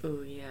it.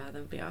 Ooh, yeah,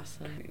 that'd be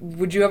awesome.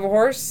 Would you have a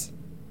horse?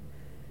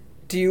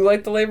 Do you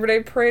like the Labor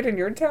Day parade in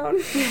your town?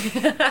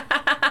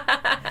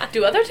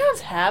 Do other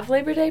towns have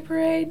Labor Day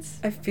parades?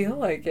 I feel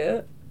like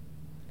it.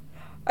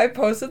 I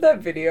posted that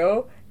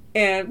video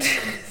and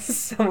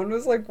someone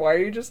was like, why are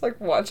you just like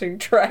watching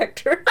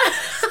tractors?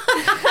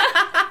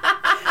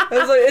 I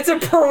was like, it's a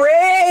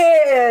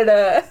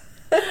parade!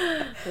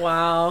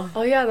 Wow.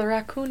 Oh yeah, the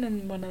raccoon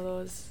in one of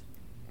those.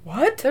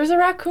 What? There was a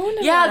raccoon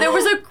in Yeah, one. there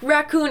was a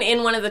raccoon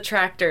in one of the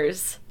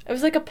tractors. It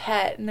was like a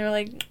pet, and they were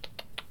like,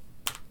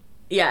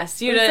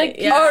 Yes, you It was did. like-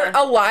 Yeah.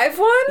 Oh, a live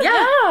one? Yeah,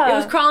 Yeah. it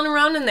was crawling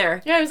around in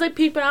there. yeah, it was like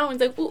peeping out,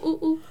 and it was like, ooh, ooh,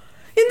 ooh.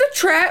 In the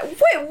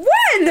Wait,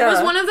 when? It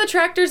was one of the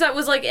tractors that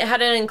was like, it had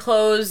an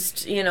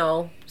enclosed,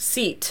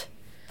 seat.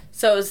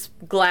 So it was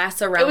glass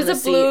around It was the a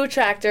seat. blue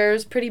tractor. It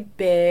was pretty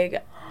big.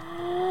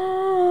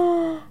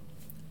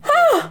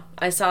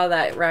 I saw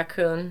that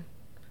raccoon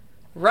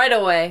right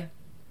away.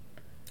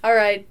 All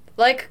right,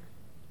 like,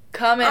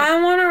 comment,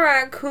 I want a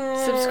raccoon.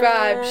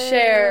 subscribe,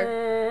 share,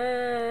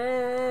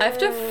 I have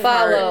to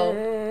follow.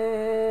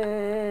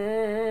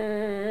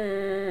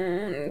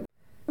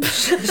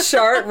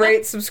 Shart,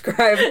 rate,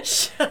 subscribe,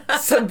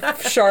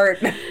 shart.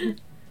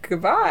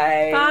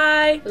 Goodbye.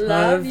 Bye.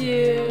 Love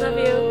you. Love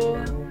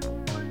you.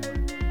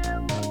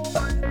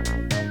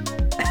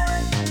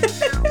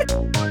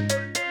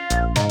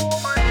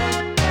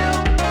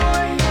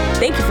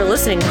 Thank you for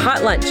listening to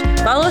Hot Lunch.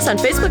 Follow us on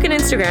Facebook and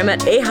Instagram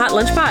at A Hot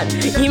Lunch Pod.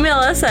 Email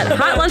us at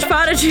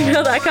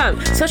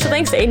hotlunchpod@gmail.com. Special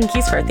thanks to Aiden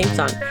Keys for our theme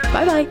song.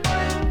 Bye-bye.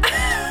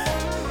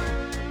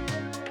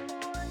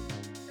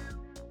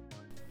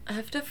 I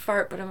have to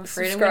fart, but I'm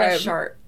afraid I'm going to Subscribe. shart.